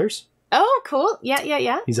Mario Brothers. Oh, cool.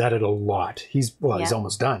 Yeah. He's added a lot. He's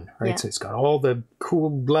almost done, right? Yeah. So he's got all the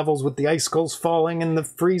cool levels with the icicles falling and the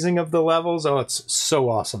freezing of the levels. Oh, it's so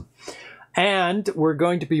awesome. And we're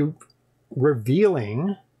going to be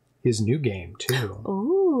revealing his new game, too.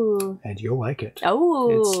 Ooh. And you'll like it.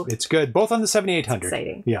 Oh. It's good. Both on the 7800.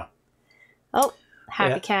 Exciting. Yeah. Oh,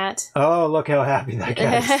 happy cat. Oh, look how happy that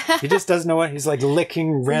cat is. He just doesn't know what. He's like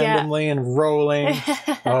licking randomly and rolling.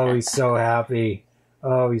 Oh, he's so happy.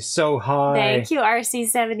 Oh, he's so high. Thank you,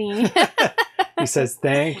 RC70. He says,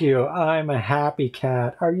 thank you. I'm a happy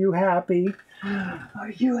cat. Are you happy?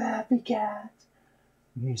 Are you happy, cat?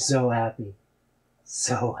 You're so happy.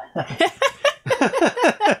 So happy.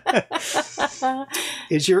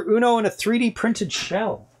 Is your Uno in a 3D printed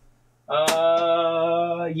shell?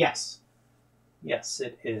 Yes. Yes,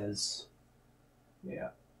 it is. Yeah.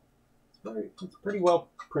 It's pretty well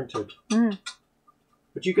printed.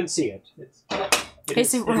 But you can see it. It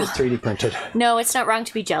is 3D printed. No, it's not wrong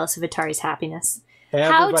to be jealous of Atari's happiness.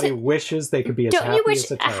 Everybody wishes they could be as happy as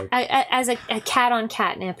Atari. As a cat on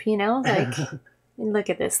catnip, you know? Like, look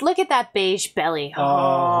at this. Look at that beige belly.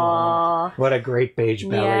 Oh, what a great beige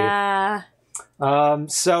belly. Yeah.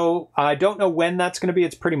 So I don't know when that's going to be.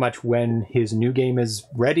 It's pretty much when his new game is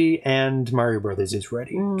ready and Mario Brothers is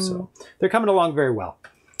ready. So they're coming along very well.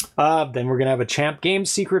 Then we're going to have a Champ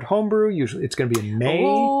Games Secret Homebrew. Usually it's going to be in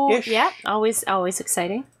May-ish. Yeah, always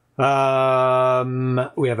exciting. We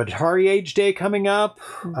have Atari Age Day coming up.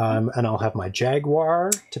 And I'll have my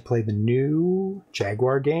Jaguar to play the new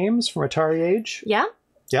Jaguar games from Atari Age. Yeah?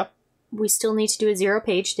 Yep. We still need to do a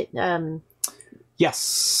ZeroPage.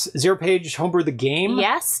 Yes, ZeroPage Homebrew the game.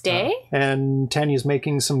 Yes, day. And Tanya's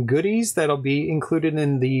making some goodies that'll be included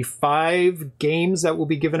in the 5 games that will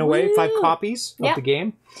be given away, 5 copies of the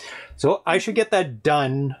game. So I should get that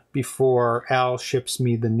done before Al ships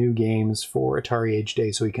me the new games for Atari Age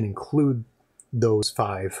Day so he can include those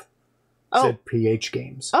 5 ZPH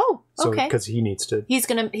games. Oh, okay. Because he needs to... He's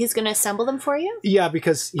gonna assemble them for you? Yeah,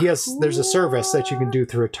 because there's a service that you can do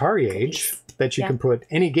through Atari Age that you can put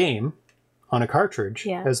any game on a cartridge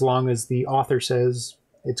as long as the author says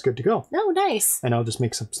it's good to go. Oh, nice. And I'll just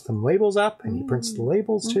make some labels up and he prints the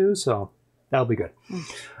labels too, so that'll be good.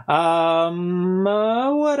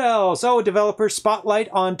 What else? Oh, developer spotlight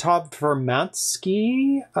on Todd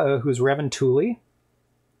Vermansky, who's Revan Tooley.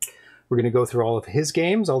 We're going to go through all of his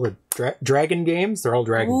games, all the Dragon games. They're all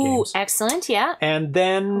Dragon games. Excellent, yeah. And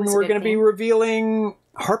then we're going to be revealing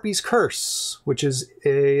Harpy's Curse, which is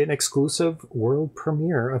an exclusive world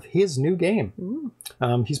premiere of his new game.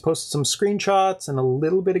 He's posted some screenshots and a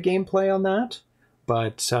little bit of gameplay on that,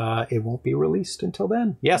 but it won't be released until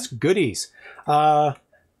then. Yes, goodies.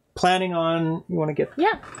 Planning on, you want to get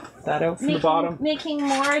that out from the bottom? Making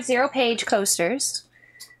more ZeroPage coasters.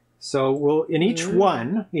 So we'll, in each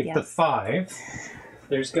one, the 5,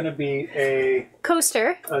 there's going to be a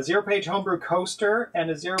coaster, a ZeroPage Homebrew coaster,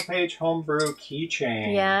 and a ZeroPage Homebrew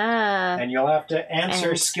keychain. Yeah. And you'll have to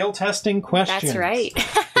answer skill testing questions. That's right.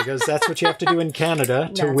 Because that's what you have to do in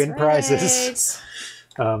Canada to win prizes.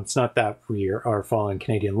 It's not that we are following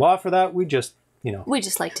Canadian law for that. We just, we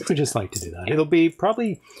just like to do that. It'll be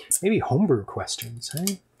probably maybe homebrew questions.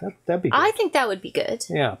 Hey? That'd be good. I think that would be good.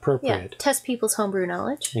 Yeah, appropriate. Yeah. Test people's homebrew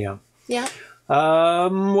knowledge. Yeah. Yeah.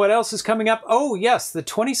 What else is coming up? Oh, yes, the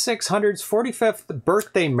 2600's 45th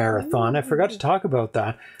birthday marathon. I forgot to talk about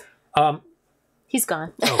that. He's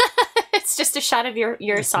gone. Oh. It's just a shot of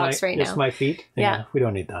your socks right now. Just my feet? Yeah. We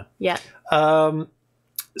don't need that. Yeah.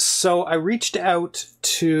 So I reached out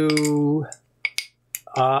to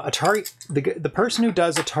Atari, the person who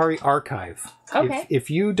does Atari Archive. Okay. If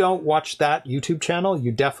you don't watch that YouTube channel,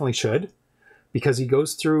 you definitely should, because he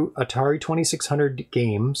goes through Atari 2600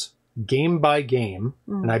 games, game by game,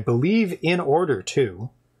 and I believe in order too,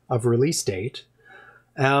 of release date.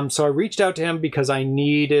 So I reached out to him because I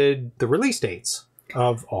needed the release dates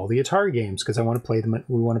of all the Atari games, because I want to play them.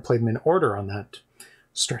 We want to play them in order on that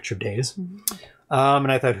stretch of days.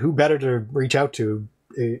 And I thought, who better to reach out to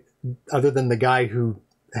other than the guy who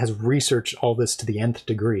has researched all this to the nth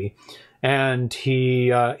degree. And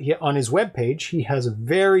he on his webpage, he has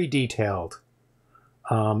very detailed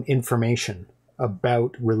information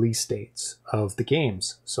about release dates of the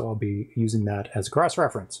games. So I'll be using that as a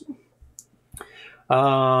cross-reference.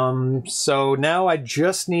 So now I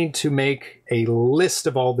just need to make a list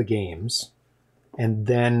of all the games and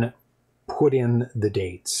then put in the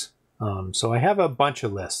dates. So I have a bunch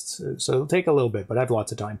of lists, so it'll take a little bit, but I have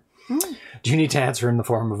lots of time. Do you need to answer in the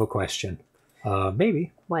form of a question?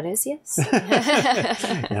 Maybe. What is yes?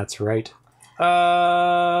 That's right.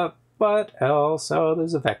 But also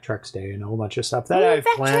there's a Vectrex Day and a whole bunch of stuff that I've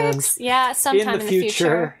planned. Yeah, sometime in the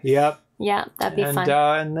future. Yep. Yeah, that'd be fun.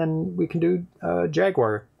 And then we can do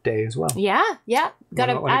Jaguar Day as well. Yeah.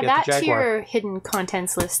 Gotta add that to your hidden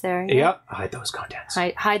contents list there. Yep. Hide those contents.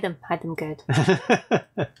 Hide them good.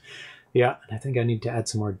 Yeah, and I think I need to add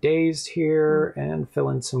some more days here and fill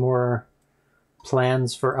in some more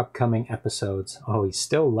plans for upcoming episodes. Oh, he's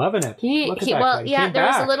still loving it. There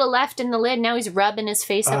was a little left in the lid. Now he's rubbing his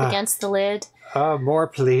face up against the lid. Oh, more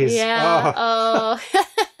please. Yeah. Oh.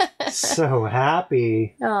 So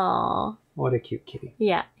happy. Oh. What a cute kitty.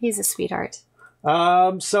 Yeah, he's a sweetheart.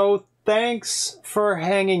 So thanks for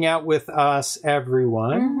hanging out with us,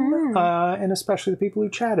 everyone. And especially the people who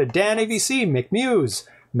chatted. Dan AVC, McMuse,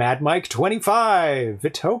 Mad Mike 25,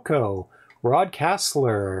 Vitoko, Rod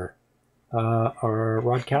Castler,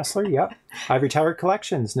 yep. Ivory Tower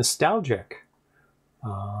Collections, Nostalgic,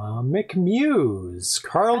 McMuse,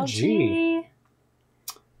 Carl G.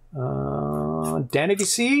 Dan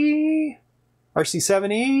AVC,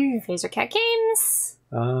 RC7E, Phaser Cat Games,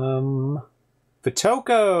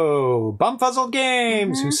 Vitoko, Bumfuzzled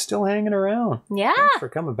Games, who's still hanging around. Yeah. Thanks for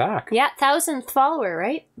coming back. Yeah, 1,000th follower,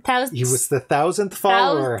 right? He was the 1,000th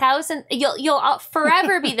follower. You'll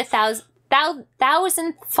forever be the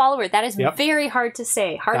 1,000th follower. That is very hard to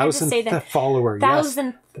say. Harder to say than follower.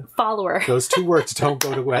 1,000th follower. Those two words don't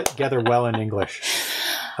go together well in English.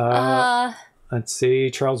 Let's see.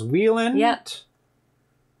 Charles Whelan. Yep.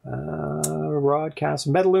 Rodcast.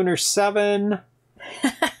 Metalunar 7.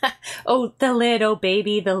 Oh, the lid. Oh,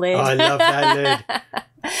 baby, the lid. Oh, I love that lid.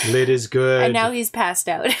 Lid is good. And now he's passed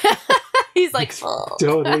out. He's like,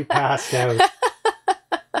 totally passed out.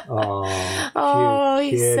 Oh,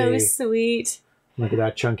 he's so sweet. Look at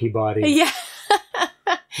that chunky body. Yeah.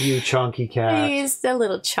 You chunky cat. He's a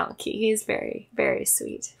little chunky. He's very, very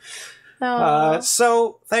sweet.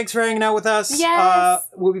 So thanks for hanging out with us. Yes.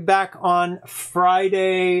 We'll be back on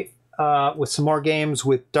Friday with some more games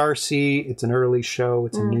with Darcy. It's an early show.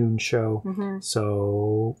 It's a noon show.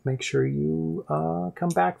 So make sure you come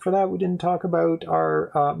back for that. We didn't talk about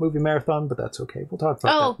our movie marathon, but that's okay. We'll talk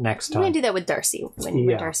about that next time. We're going to do that with Darcy when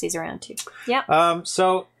Darcy's around too. Yeah.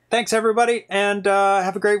 So thanks, everybody, and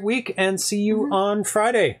have a great week, and see you on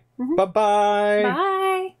Friday. Bye-bye. Bye.